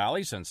serving the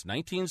Valley since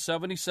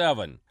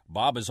 1977.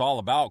 Bob is all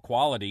about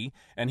quality,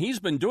 and he's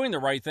been doing the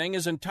right thing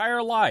his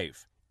entire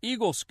life.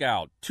 Eagle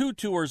Scout, 2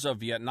 tours of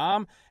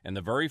Vietnam, and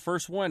the very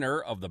first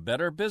winner of the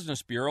Better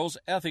Business Bureau's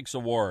Ethics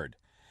Award.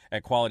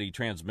 At Quality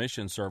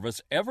Transmission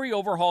Service, every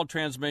overhauled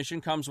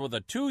transmission comes with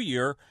a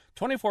 2-year,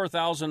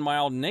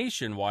 24,000-mile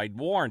nationwide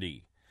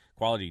warranty.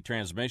 Quality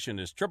Transmission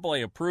is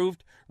AAA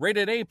approved,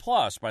 rated A+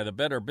 by the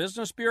Better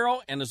Business Bureau,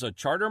 and is a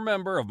charter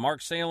member of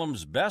Mark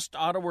Salem's Best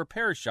Auto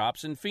Repair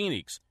Shops in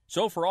Phoenix.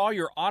 So for all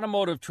your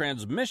automotive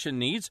transmission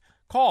needs,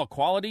 call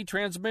Quality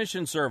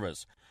Transmission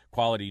Service.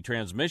 Quality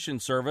Transmission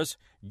Service,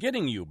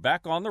 getting you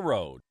back on the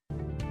road.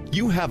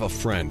 You have a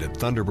friend at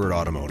Thunderbird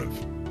Automotive,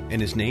 and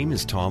his name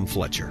is Tom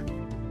Fletcher.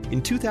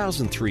 In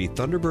 2003,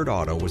 Thunderbird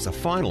Auto was a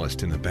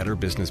finalist in the Better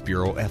Business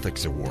Bureau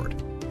Ethics Award.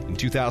 In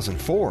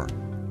 2004,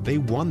 they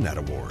won that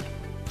award.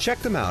 Check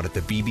them out at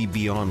the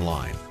BBB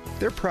online.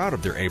 They're proud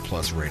of their A+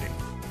 rating.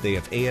 They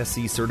have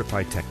ASE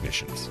certified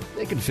technicians.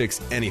 They can fix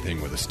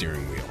anything with a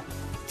steering wheel.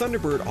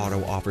 Thunderbird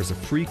Auto offers a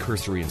free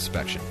cursory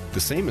inspection,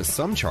 the same as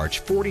some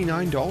charge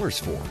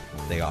 $49 for.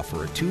 They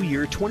offer a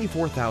 2-year,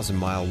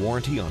 24,000-mile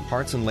warranty on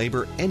parts and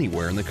labor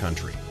anywhere in the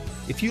country.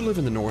 If you live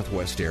in the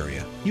Northwest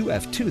area, you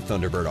have 2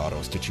 Thunderbird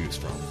Autos to choose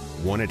from.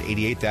 One at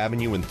 88th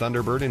Avenue in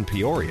Thunderbird in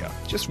Peoria,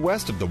 just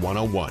west of the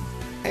 101.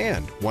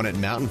 And one at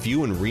Mountain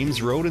View and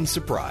Reams Road in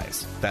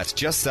Surprise. That's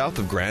just south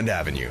of Grand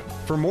Avenue.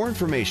 For more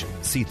information,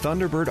 see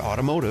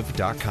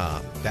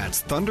ThunderbirdAutomotive.com.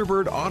 That's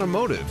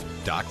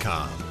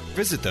ThunderbirdAutomotive.com.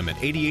 Visit them at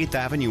 88th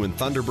Avenue in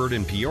Thunderbird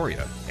in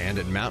Peoria and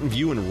at Mountain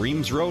View and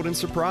Reams Road in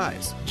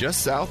Surprise,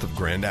 just south of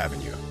Grand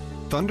Avenue.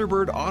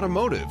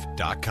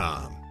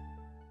 ThunderbirdAutomotive.com.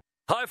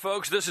 Hi,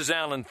 folks, this is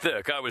Alan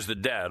Thicke. I was the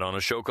dad on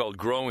a show called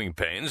Growing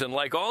Pains, and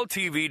like all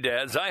TV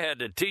dads, I had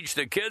to teach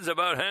the kids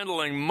about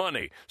handling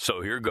money.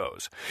 So here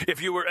goes.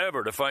 If you were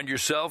ever to find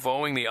yourself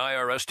owing the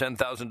IRS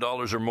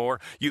 $10,000 or more,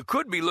 you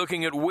could be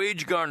looking at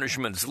wage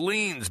garnishments,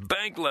 liens,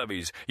 bank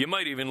levies. You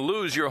might even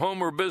lose your home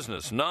or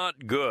business.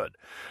 Not good.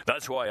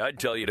 That's why I'd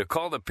tell you to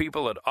call the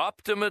people at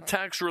Optima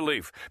Tax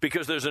Relief,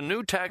 because there's a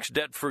new tax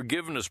debt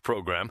forgiveness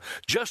program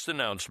just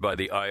announced by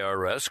the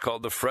IRS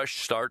called the Fresh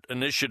Start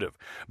Initiative.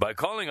 By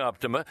calling Optima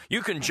Optima,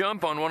 you can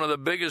jump on one of the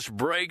biggest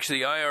breaks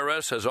the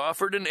IRS has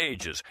offered in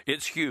ages.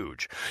 It's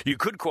huge. You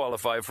could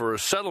qualify for a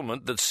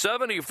settlement that's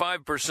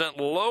 75%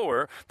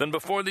 lower than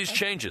before these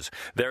changes.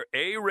 They're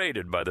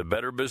A-rated by the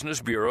Better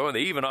Business Bureau, and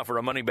they even offer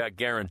a money-back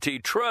guarantee.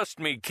 Trust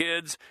me,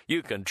 kids,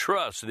 you can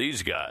trust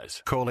these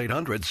guys. Call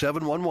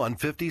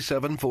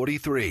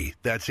 800-711-5743.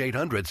 That's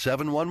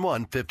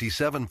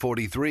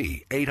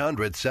 800-711-5743.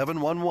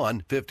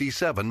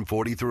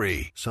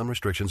 800-711-5743. Some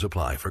restrictions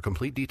apply. For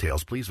complete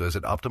details, please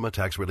visit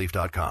OptimaTaxRelief.com.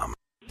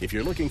 If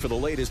you're looking for the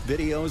latest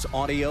videos,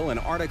 audio, and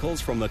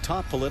articles from the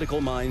top political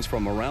minds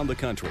from around the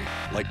country,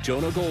 like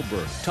Jonah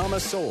Goldberg,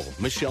 Thomas Sowell,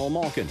 Michelle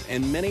Malkin,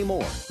 and many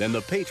more, then The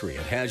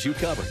Patriot has you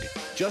covered.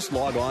 Just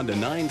log on to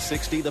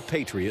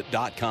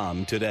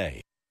 960thepatriot.com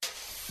today.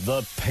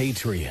 The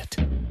Patriot.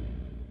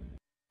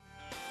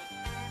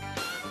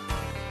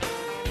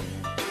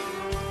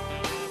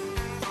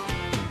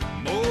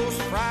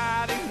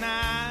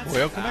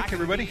 Welcome back,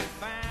 everybody.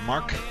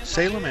 Mark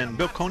Salem and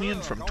Bill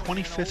Conian from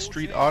 25th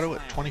Street Auto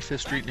at 25th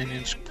Street and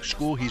Indian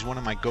School. He's one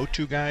of my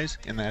go-to guys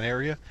in that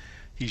area.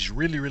 He's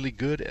really, really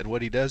good at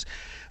what he does.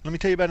 Let me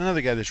tell you about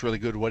another guy that's really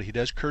good at what he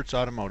does, Kurtz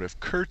Automotive.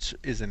 Kurtz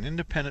is an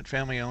independent,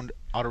 family-owned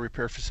auto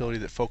repair facility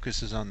that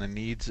focuses on the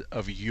needs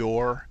of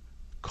your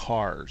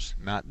cars,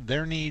 not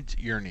their needs,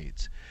 your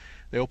needs.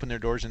 They opened their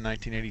doors in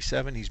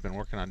 1987. He's been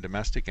working on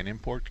domestic and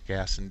import,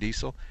 gas and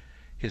diesel.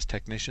 His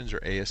technicians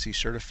are ASE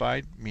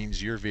certified,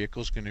 means your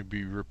vehicle is going to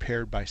be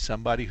repaired by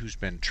somebody who's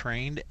been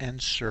trained and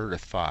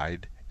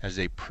certified as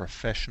a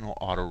professional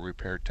auto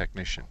repair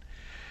technician.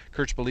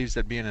 Kurtz believes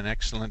that being an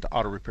excellent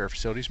auto repair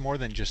facility is more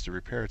than just a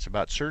repair. It's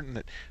about certain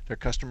that their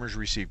customers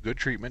receive good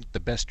treatment,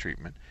 the best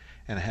treatment,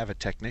 and have a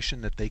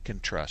technician that they can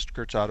trust.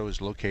 Kurtz Auto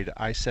is located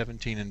at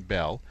I-17 in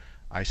Bell,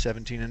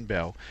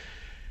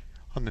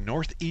 on the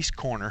northeast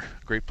corner.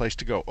 Great place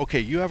to go. Okay,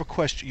 you have a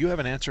question. You have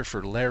an answer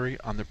for Larry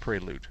on the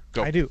Prelude.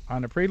 Go. I do.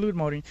 On the Prelude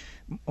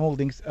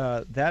moldings,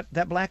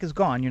 that black is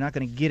gone. You're not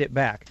going to get it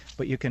back,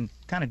 but you can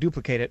kind of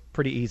duplicate it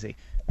pretty easy.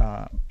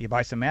 You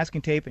buy some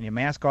masking tape and you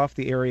mask off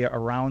the area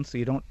around so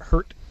you don't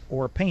hurt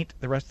or paint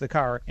the rest of the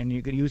car, and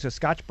you can use a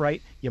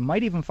Scotch-Brite. You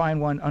might even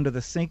find one under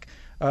the sink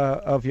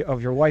of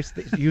your wife's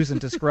using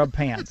to scrub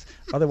pans.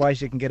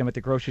 Otherwise, you can get them at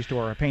the grocery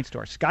store or a paint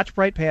store.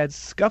 Scotch-Brite pads,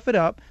 scuff it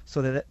up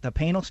so that the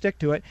paint will stick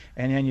to it,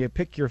 and then you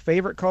pick your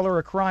favorite color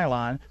of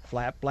Krylon,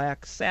 flat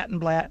black, satin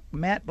black,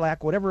 matte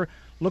black, whatever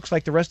looks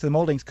like the rest of the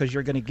moldings, because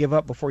you're going to give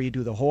up before you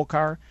do the whole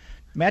car.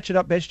 Match it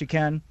up best you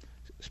can,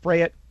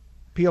 spray it,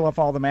 peel off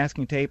all the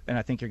masking tape, and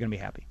I think you're going to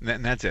be happy.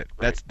 And that's it.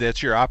 Right.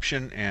 That's your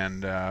option,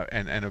 and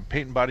a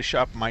paint and body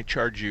shop might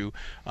charge you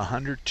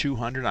 $100,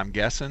 $200, I'm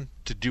guessing,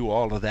 to do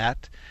all of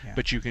that. Yeah.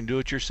 But you can do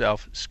it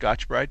yourself.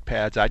 Scotch-Brite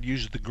pads, I'd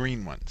use the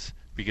green ones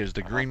because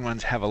the green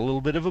ones have a little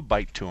bit of a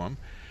bite to them.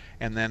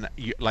 And then,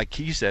 like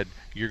he said,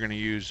 you're going to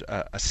use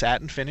a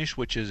satin finish,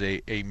 which is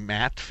a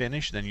matte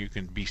finish. Then you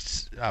can be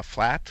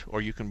flat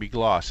or you can be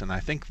gloss. And I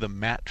think the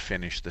matte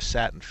finish, the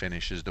satin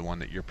finish, is the one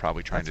that you're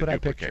probably trying to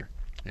duplicate. That's what I picture.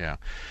 Yeah.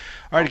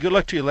 All right. Good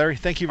luck to you, Larry.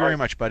 Thank you very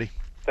much, buddy.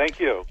 Thank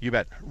you. You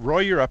bet. Roy,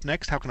 you're up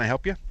next. How can I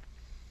help you?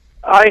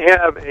 I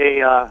have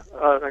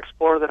an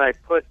Explorer that I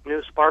put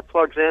new spark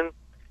plugs in,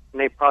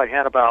 and they probably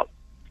had about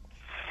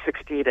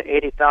 60 to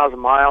 80,000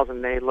 miles,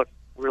 and they looked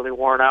really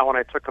worn out when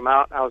I took them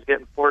out. I was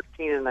getting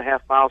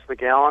 14.5 miles per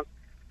gallon.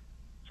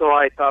 So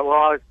I thought,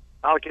 well,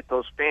 I'll get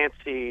those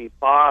fancy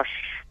Bosch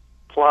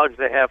plugs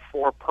that have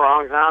 4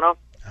 prongs on them.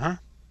 Huh?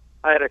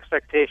 I had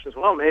expectations,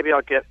 well, maybe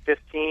I'll get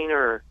 15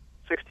 or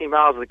 16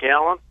 miles a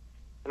gallon,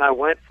 and I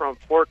went from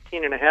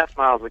 14.5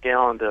 miles a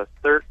gallon to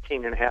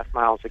 13.5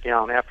 miles a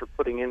gallon after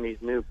putting in these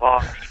new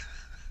Bosch.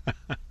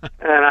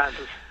 And I'm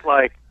just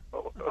like,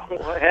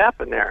 what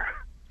happened there?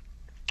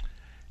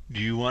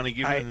 Do you want to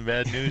give them the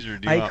bad news, or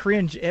do you? I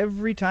cringe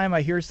every time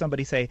I hear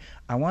somebody say,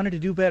 "I wanted to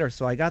do better,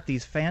 so I got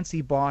these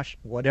fancy Bosch,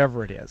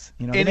 whatever it is."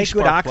 You know, they make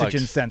good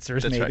oxygen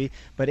sensors, maybe, right.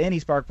 But any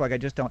spark plug, I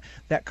just don't.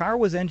 That car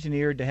was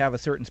engineered to have a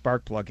certain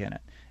spark plug in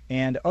it,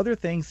 and other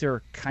things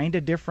are kind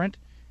of different.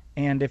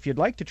 And if you'd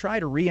like to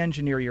try to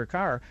re-engineer your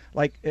car,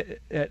 like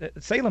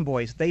Salem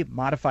boys, they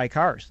modify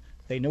cars.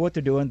 They know what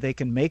they're doing. They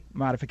can make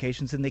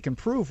modifications, and they can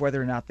prove whether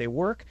or not they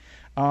work.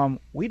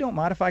 We don't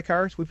modify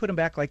cars. We put them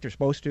back like they're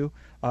supposed to.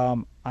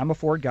 I'm a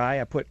Ford guy.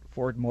 I put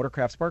Ford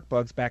Motorcraft spark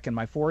plugs back in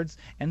my Fords,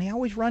 and they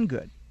always run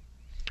good.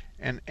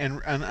 And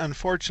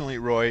unfortunately,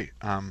 Roy,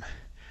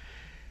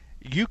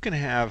 you can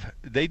have.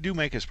 They do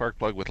make a spark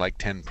plug with like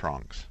 10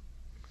 prongs.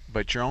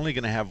 But you're only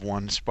going to have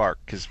one spark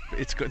because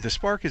the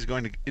spark is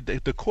going to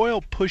the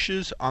coil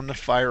pushes on the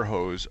fire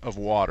hose of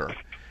water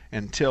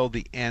until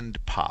the end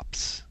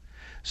pops.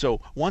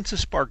 So once a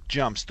spark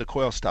jumps, the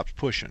coil stops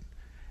pushing.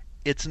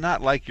 It's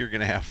not like you're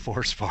going to have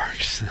 4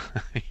 sparks.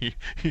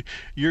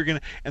 You're going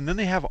to, and then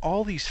they have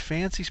all these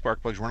fancy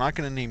spark plugs. We're not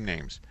going to name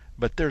names,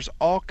 but there's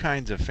all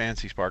kinds of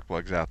fancy spark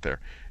plugs out there.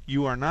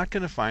 You are not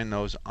going to find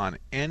those on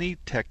any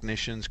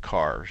technician's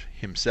car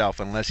himself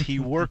unless he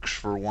works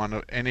for one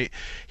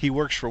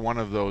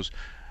of those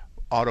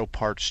auto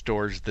parts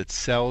stores that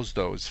sells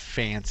those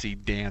fancy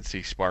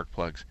dancy spark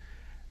plugs.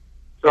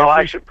 So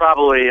I should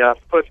probably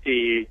put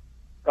the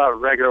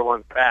regular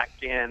ones back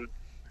in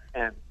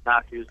and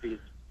not use these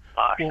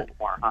Bosch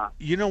anymore, huh?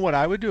 You know what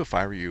I would do if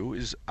I were you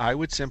is I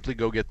would simply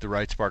go get the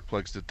right spark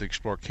plugs that the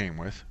Explorer came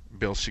with.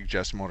 Bill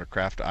suggests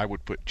Motorcraft. I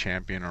would put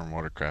Champion or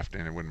Motorcraft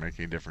in. It wouldn't make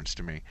any difference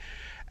to me.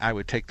 I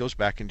would take those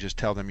back and just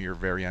tell them you're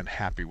very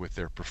unhappy with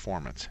their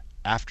performance.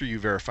 After you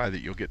verify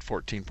that you'll get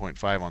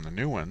 14.5 on the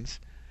new ones,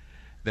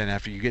 then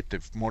after you get the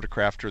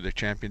Motorcraft or the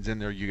Champions in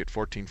there, you get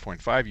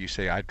 14.5. You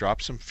say, I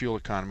dropped some fuel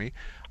economy.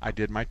 I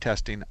did my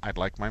testing. I'd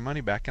like my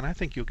money back, and I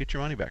think you'll get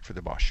your money back for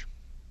the Bosch.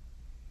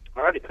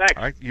 All righty, thanks.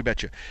 All right, you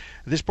betcha.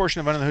 This portion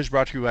of Under the Hood is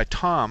brought to you by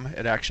Tom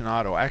at Action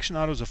Auto. Action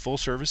Auto is a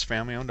full-service,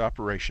 family-owned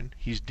operation.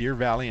 He's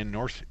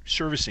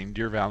servicing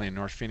Deer Valley and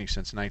North Phoenix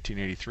since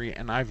 1983,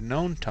 and I've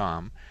known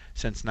Tom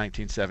since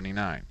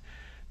 1979.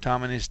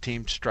 Tom and his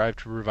team strive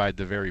to provide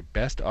the very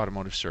best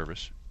automotive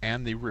service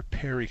and the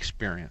repair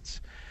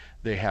experience.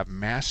 They have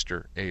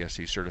master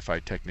ASE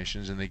certified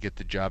technicians, and they get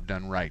the job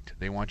done right.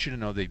 They want you to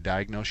know they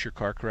diagnose your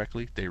car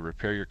correctly, they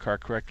repair your car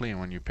correctly,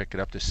 and when you pick it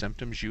up, the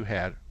symptoms you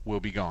had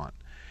will be gone.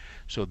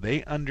 So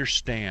they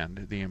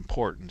understand the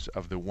importance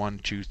of the 1,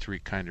 2, 3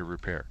 kind of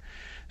repair.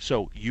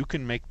 So you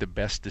can make the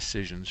best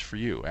decisions for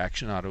you.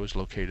 Action Auto is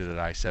located at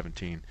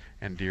I-17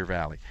 and Deer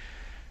Valley.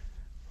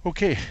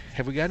 Okay,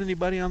 have we got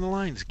anybody on the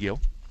lines, Gil?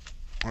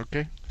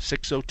 Okay,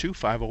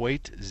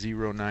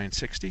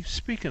 602-508-0960.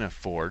 Speaking of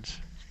Fords,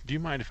 do you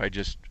mind if I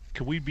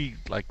can we be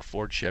like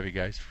Ford Chevy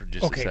guys for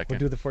just a second? Okay, we'll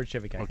do the Ford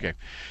Chevy guy. Okay.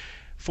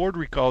 Ford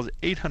recalls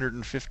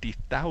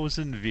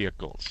 850,000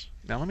 vehicles.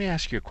 Now let me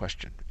ask you a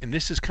question, and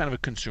this is kind of a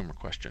consumer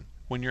question.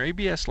 When your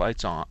ABS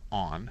light's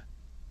on,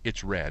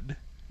 it's red,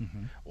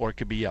 or it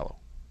could be yellow.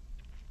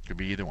 It could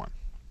be either one.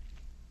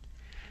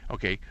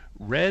 Okay,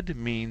 red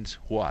means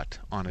what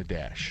on a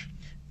dash?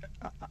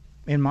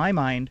 In my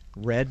mind,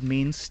 red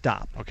means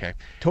stop. Okay.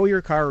 Tow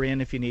your car in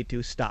if you need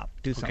to. Stop.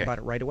 Do something about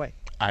it right away.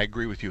 I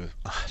agree with you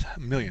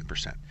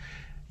 1,000,000%.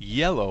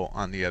 Yellow,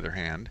 on the other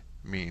hand,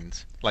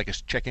 means, like a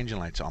check engine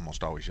light's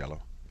almost always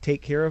yellow.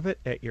 Take care of it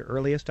at your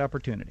earliest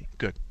opportunity.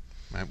 Good.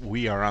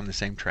 We are on the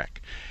same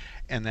track.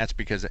 And that's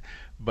because,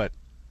 but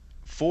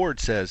Ford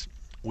says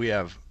we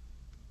have,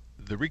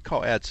 the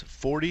recall adds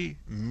 40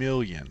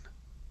 million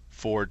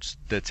Fords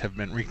that have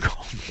been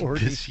recalled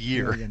this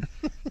year.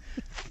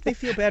 They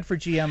feel bad for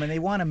GM, and they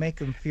want to make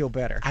them feel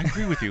better. I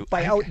agree with you.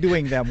 By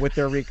outdoing them with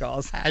their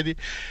recalls.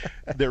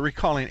 They're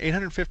recalling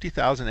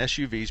 850,000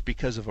 SUVs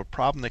because of a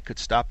problem that could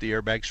stop the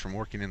airbags from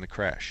working in the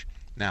crash.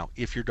 Now,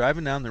 if you're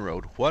driving down the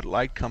road, what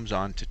light comes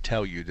on to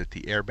tell you that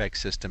the airbag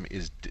system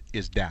is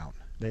down?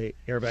 The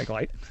airbag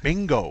light.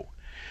 Bingo.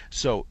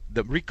 So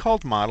the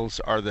recalled models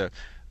are the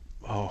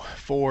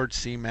Ford,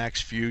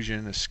 C-Max,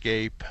 Fusion,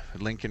 Escape,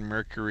 Lincoln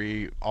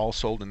Mercury, all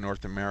sold in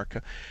North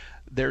America.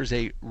 There's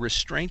a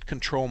restraint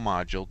control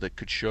module that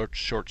could short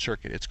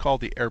circuit. It's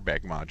called the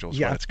airbag module.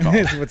 Yeah, what it's called.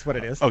 That's what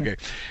it is. Okay.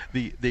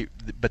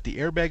 But the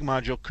airbag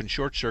module can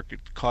short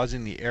circuit,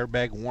 causing the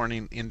airbag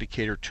warning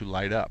indicator to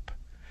light up.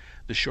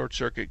 The short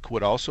circuit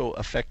would also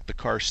affect the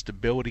car's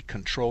stability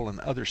control and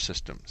other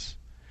systems.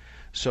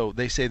 So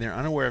they say they're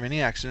unaware of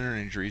any accident or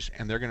injuries,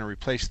 and they're going to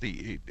replace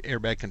the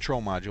airbag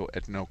control module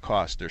at no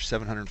cost. There's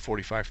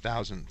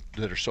 745,000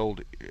 that are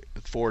sold,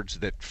 Fords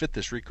that fit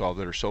this recall,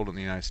 that are sold in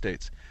the United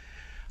States.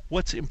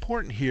 What's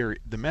important here,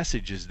 the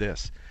message is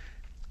this.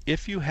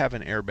 If you have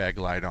an airbag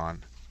light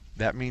on,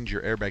 that means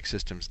your airbag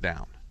system's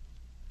down.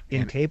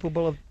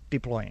 Incapable of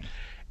deploying.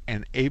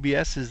 And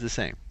ABS is the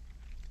same.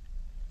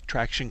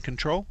 Traction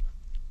control?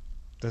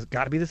 It's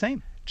got to be the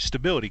same.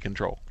 Stability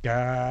control.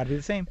 Gotta be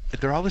the same.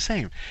 They're all the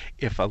same.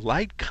 If a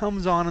light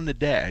comes on the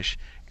dash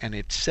and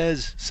it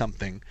says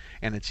something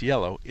and it's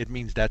yellow, it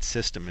means that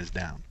system is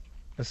down.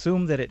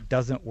 Assume that it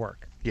doesn't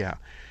work. Yeah.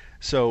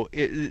 So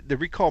the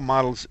recall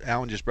models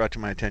Alan just brought to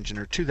my attention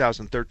are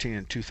 2013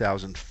 and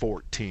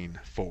 2014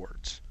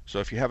 Fords. So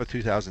if you have a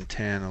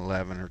 2010,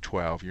 11, or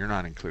 12, you're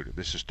not included.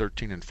 This is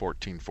 13 and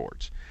 14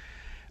 Fords.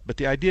 But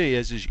the idea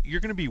is you're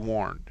going to be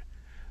warned.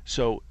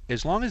 So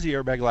as long as the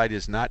airbag light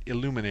is not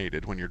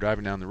illuminated when you're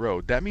driving down the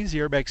road, that means the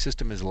airbag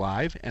system is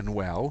live and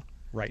well.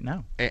 Right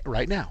now.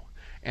 Right now.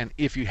 And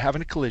if you have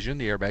a collision,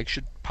 the airbag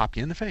should pop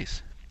you in the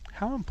face.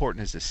 How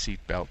important is the seat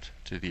belt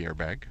to the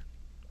airbag?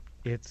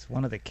 It's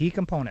one of the key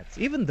components.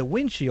 Even the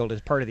windshield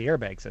is part of the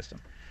airbag system.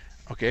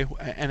 Okay,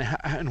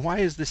 and why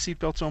is the seat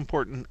belt so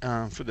important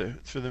for the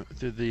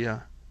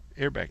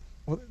airbag?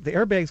 Well, the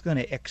airbag's going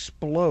to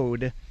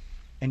explode,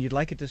 and you'd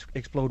like it to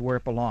explode where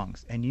it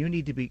belongs. And you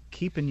need to be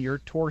keeping your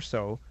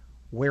torso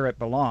where it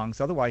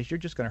belongs. Otherwise, you're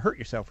just going to hurt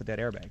yourself with that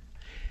airbag.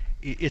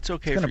 It's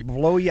okay. It's going to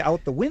blow you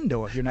out the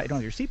window if you don't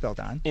have your seatbelt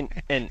on.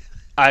 And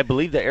I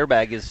believe the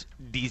airbag is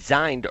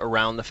designed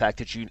around the fact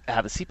that you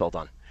have a seatbelt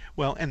on.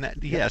 Well, and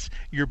that yes,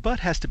 your butt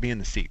has to be in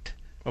the seat.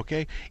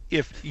 Okay?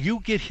 If you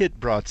get hit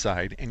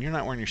broadside and you're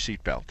not wearing your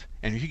seatbelt,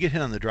 and if you get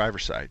hit on the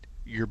driver's side,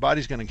 your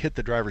body's going to hit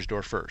the driver's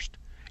door first.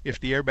 If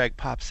the airbag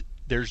pops,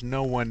 there's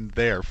no one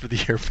there for the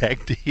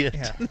airbag to hit.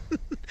 Yeah.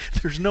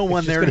 There's no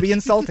one there. It's going to be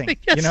insulting,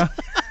 yes. You know?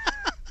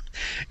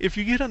 If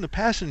you get on the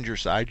passenger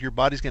side, your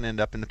body's going to end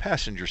up in the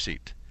passenger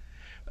seat.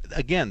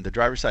 Again, the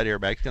driver's side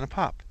airbag is going to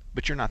pop.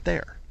 but you're not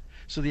there.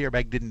 So the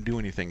airbag didn't do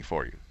anything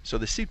for you. So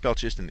the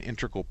seatbelt's just an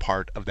integral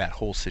part of that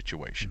whole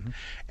situation.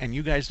 And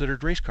you guys that are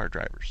race car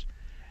drivers,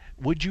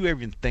 would you ever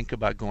even think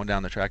about going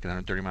down the track at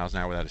 130 miles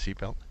an hour without a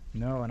seatbelt?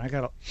 No, and I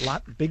got a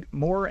lot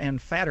more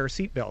and fatter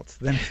seat belts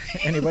than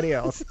anybody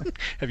else.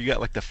 Have you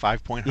got like the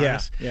 5-point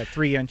harness? Yeah,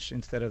 3-inch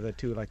instead of the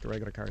 2 like the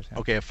regular cars have.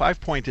 Okay, a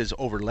 5-point is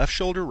over left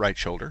shoulder, right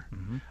shoulder,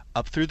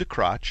 up through the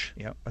crotch.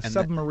 Yeah, a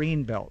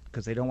submarine belt,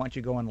 because they don't want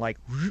you going like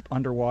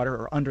underwater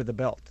or under the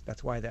belt.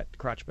 That's why that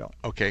crotch belt.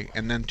 Okay,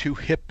 and then 2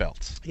 hip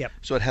belts. Yep.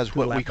 So it has 2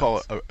 what lap we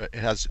call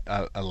belts.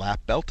 a lap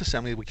belt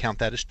assembly. We count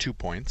that as 2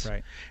 points.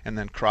 Right. And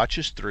then crotch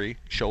is 3,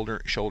 shoulder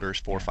is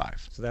 4,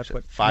 5. So that's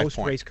what 5 most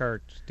point. race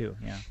cars do.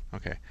 Yeah.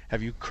 Okay.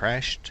 Have you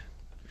crashed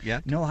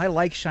yet? No, I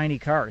like shiny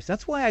cars.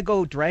 That's why I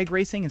go drag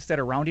racing instead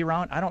of roundy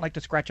round. I don't like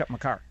to scratch up my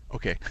car.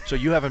 Okay, so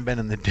you haven't been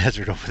in the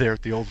desert over there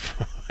at the old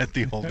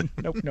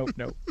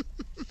Nope.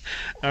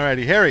 All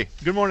righty, Harry.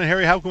 Good morning,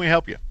 Harry. How can we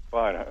help you?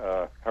 Fine.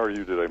 How are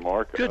you today,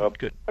 Mark? Good.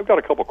 I've got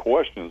a couple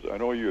questions. I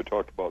know you had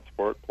talked about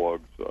spark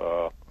plugs,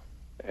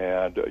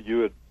 and you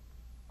had,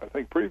 I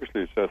think,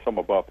 previously said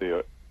something about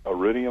the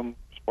iridium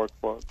spark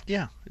plug.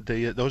 Yeah,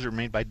 those are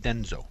made by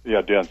Denso.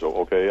 Yeah, Denso.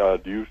 Okay.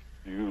 Do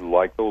you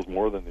like those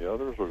more than the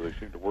others, or they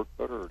seem to work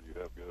better, or do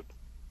you have good?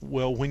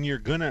 Well, when you're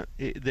gonna,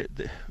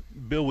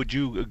 Bill, would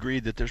you agree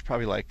that there's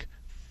probably like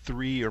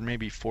 3 or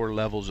maybe 4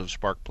 levels of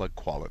spark plug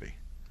quality?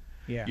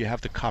 Yeah. You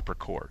have the copper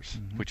cores,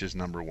 which is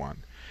number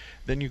 1.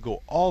 Then you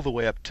go all the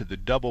way up to the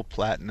double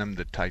platinum,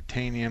 the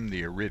titanium,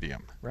 the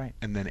iridium, right,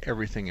 and then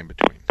everything in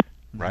between,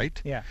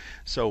 right? Yeah.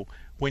 So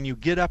when you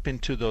get up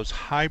into those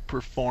high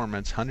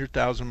performance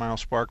 100,000 mile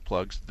spark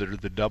plugs that are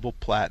the double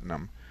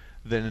platinum,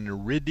 then an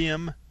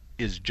iridium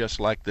is just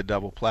like the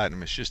double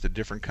platinum. It's just a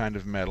different kind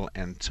of metal,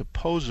 and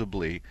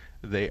supposedly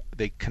they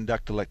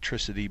conduct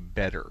electricity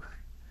better.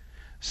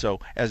 So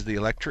as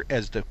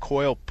the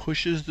coil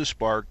pushes the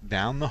spark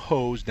down the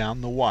hose,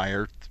 down the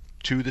wire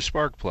to the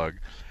spark plug,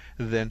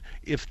 then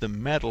if the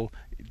metal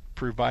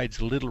provides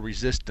little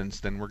resistance,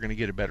 then we're going to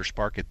get a better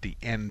spark at the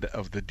end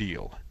of the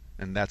deal.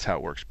 And that's how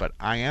it works. But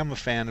I am a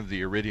fan of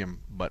the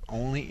iridium, but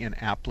only in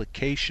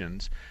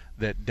applications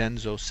that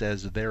Denso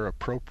says they're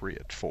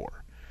appropriate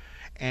for.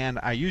 And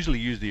I usually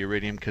use the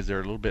iridium because they're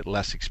a little bit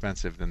less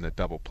expensive than the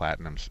double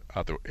platinums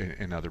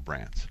in other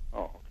brands.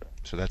 Oh, okay.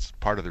 So that's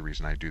part of the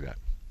reason I do that.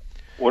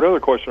 One other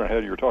question I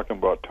had, you were talking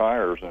about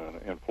tires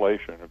and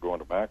inflation and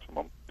going to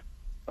maximum.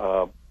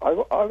 I've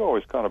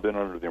always kind of been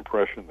under the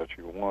impression that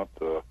you want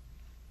the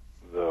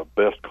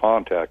best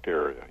contact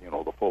area,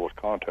 the fullest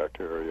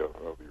contact area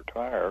of your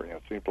tire. And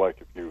it seems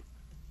like if you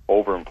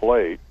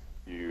overinflate,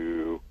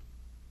 you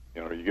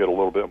get a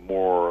little bit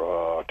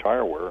more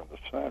tire wear in the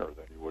center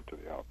than you would to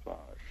the outside.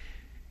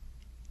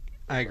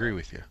 I agree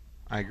with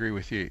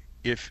you.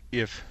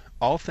 If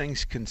all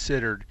things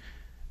considered,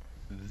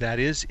 that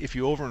is, if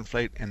you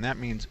overinflate, and that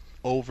means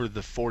over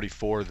the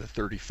 44, the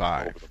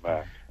 35. Over the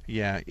max.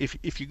 Yeah,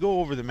 if you go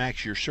over the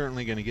max, you're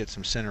certainly going to get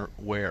some center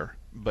wear.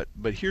 But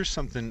here's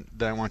something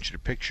that I want you to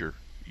picture.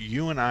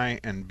 You and I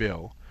and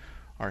Bill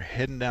are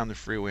heading down the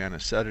freeway on a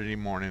Saturday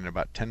morning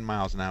about 10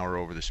 miles an hour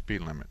over the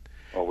speed limit.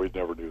 Oh, we'd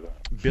never do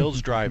that.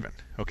 Bill's driving,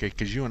 okay,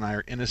 because you and I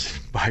are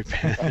innocent by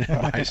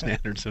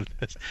standards of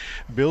this.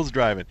 Bill's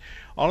driving.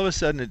 All of a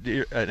sudden,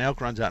 an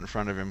elk runs out in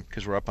front of him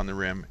because we're up on the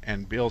rim,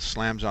 and Bill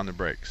slams on the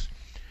brakes.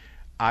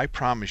 I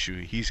promise you,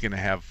 he's going to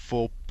have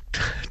full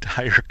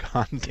tire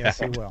contact yes,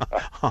 he will.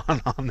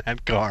 on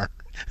that car.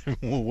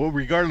 Well,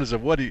 regardless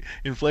of what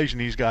inflation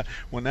he's got,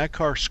 when that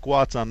car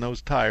squats on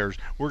those tires,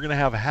 we're going to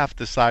have half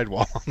the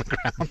sidewall on the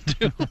ground,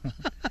 too.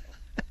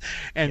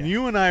 And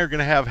you and I are going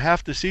to have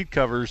half the seat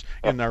covers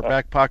in our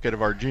back pocket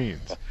of our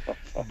jeans.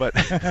 But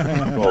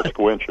well, the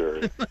quench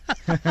area.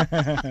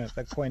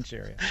 The quench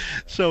area.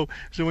 So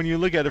when you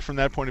look at it from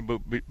that point of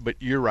view, but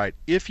you're right.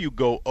 If you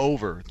go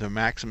over the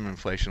maximum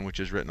inflation,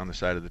 which is written on the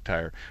side of the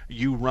tire,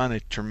 you run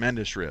a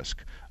tremendous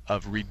risk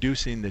of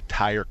reducing the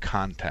tire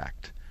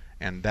contact.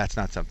 And that's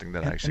not something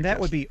that I suggest. And that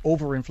would be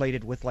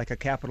overinflated with like a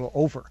capital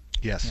over.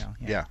 Yes.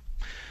 Yeah.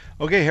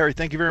 Okay, Harry,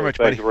 thank you very much,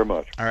 buddy. Thank you very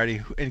much. All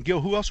righty. And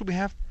Gil, who else will we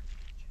have?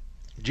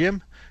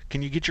 Jim,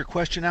 can you get your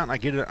question out and I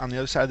get it on the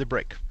other side of the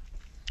break?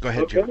 Go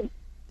ahead, Jim.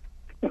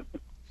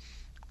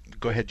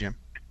 Go ahead, Jim.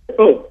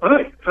 Oh,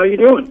 hi. How you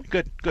doing?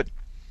 Good.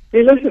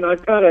 Hey, listen,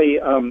 I've got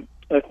a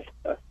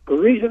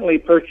recently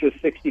purchased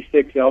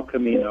 66 El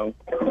Camino.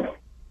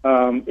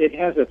 It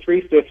has a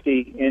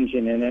 350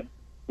 engine in it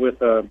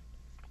with a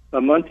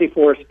Muncie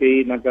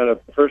 4-speed, and I've got a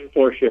first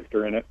floor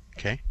shifter in it.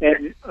 Okay.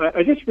 And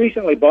I just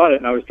recently bought it,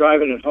 and I was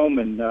driving it home,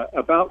 and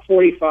about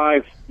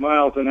 45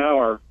 miles an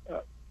hour,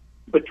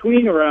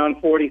 between around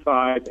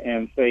 45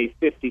 and, say,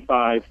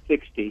 55,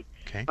 60,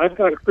 okay, I've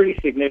got a pretty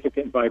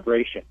significant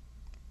vibration.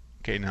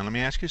 Okay, now let me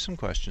ask you some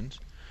questions.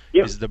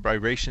 Yep. Is the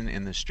vibration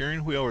in the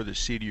steering wheel or the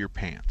seat of your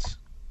pants?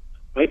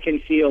 I can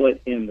feel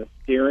it in the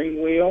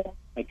steering wheel.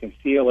 I can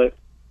feel it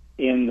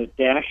in the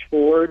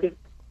dashboard.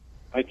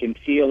 I can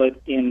feel it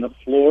in the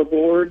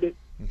floorboard.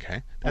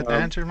 Okay, that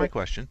answered my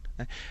question.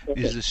 Okay.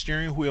 Is the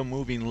steering wheel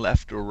moving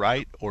left or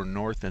right or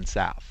north and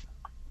south?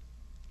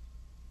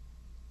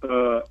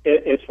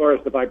 as far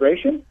as the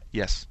vibration,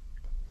 Yes.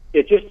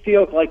 it just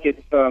feels like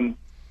it's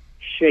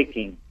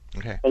shaking.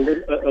 Okay. A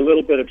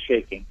little bit of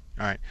shaking.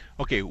 All right.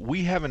 Okay,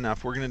 we have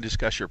enough. We're going to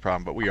discuss your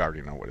problem, but we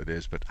already know what it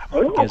is. But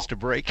I'm up against a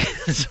break,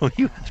 so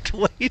you have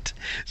to wait.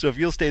 So if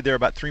you'll stay there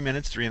about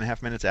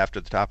 3.5 minutes after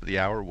the top of the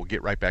hour, we'll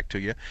get right back to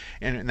you.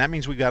 And that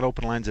means we got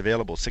open lines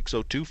available,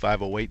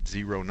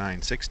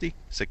 602-508-0960,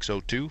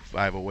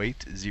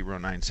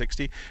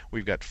 602-508-0960.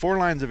 We've got 4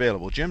 lines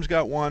available. Jim's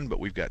got 1, but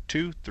we've got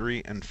 2,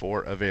 3, and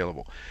 4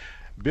 available.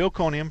 Bill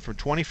Conium from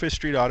 25th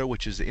Street Auto,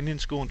 which is the Indian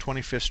School and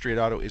 25th Street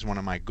Auto, is one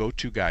of my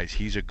go-to guys.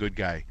 He's a good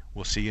guy.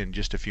 We'll see you in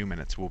just a few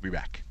minutes. We'll be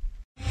back.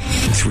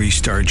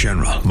 3-star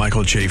General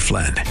Michael J.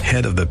 Flynn,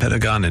 head of the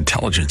Pentagon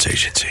Intelligence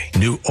Agency,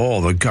 knew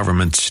all the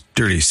government's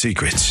dirty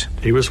secrets.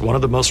 He was one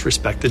of the most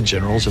respected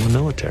generals in the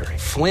military.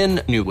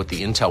 Flynn knew what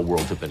the intel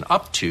world had been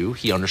up to.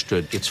 He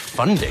understood its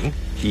funding.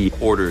 He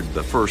ordered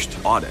the first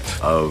audit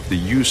of the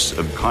use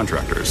of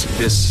contractors.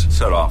 This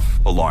set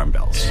off alarm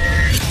bells.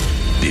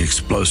 The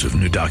explosive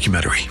new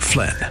documentary,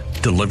 Flynn,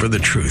 Deliver the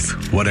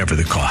Truth, Whatever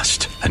the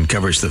Cost,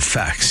 uncovers the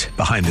facts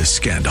behind this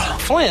scandal.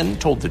 Flynn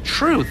told the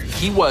truth.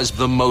 He was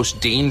the most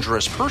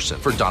dangerous person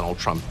for Donald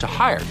Trump to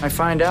hire. I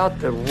find out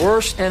the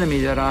worst enemy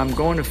that I'm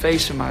going to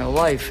face in my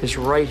life is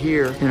right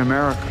here in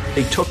America.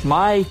 They took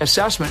my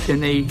assessment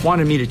and they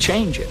wanted me to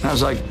change it. And I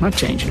was like, I'm not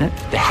changing it.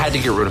 They had to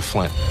get rid of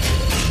Flynn.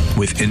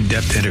 With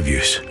in-depth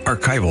interviews,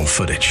 archival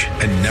footage,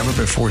 and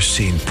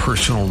never-before-seen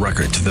personal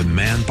records of the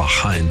man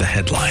behind the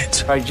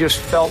headlines. I just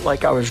felt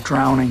like I was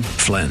drowning.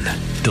 Flynn,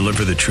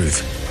 Deliver the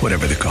Truth,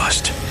 Whatever the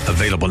Cost.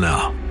 Available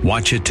now.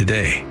 Watch it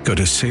today. Go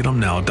to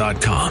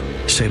salemnow.com.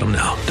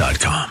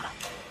 salemnow.com.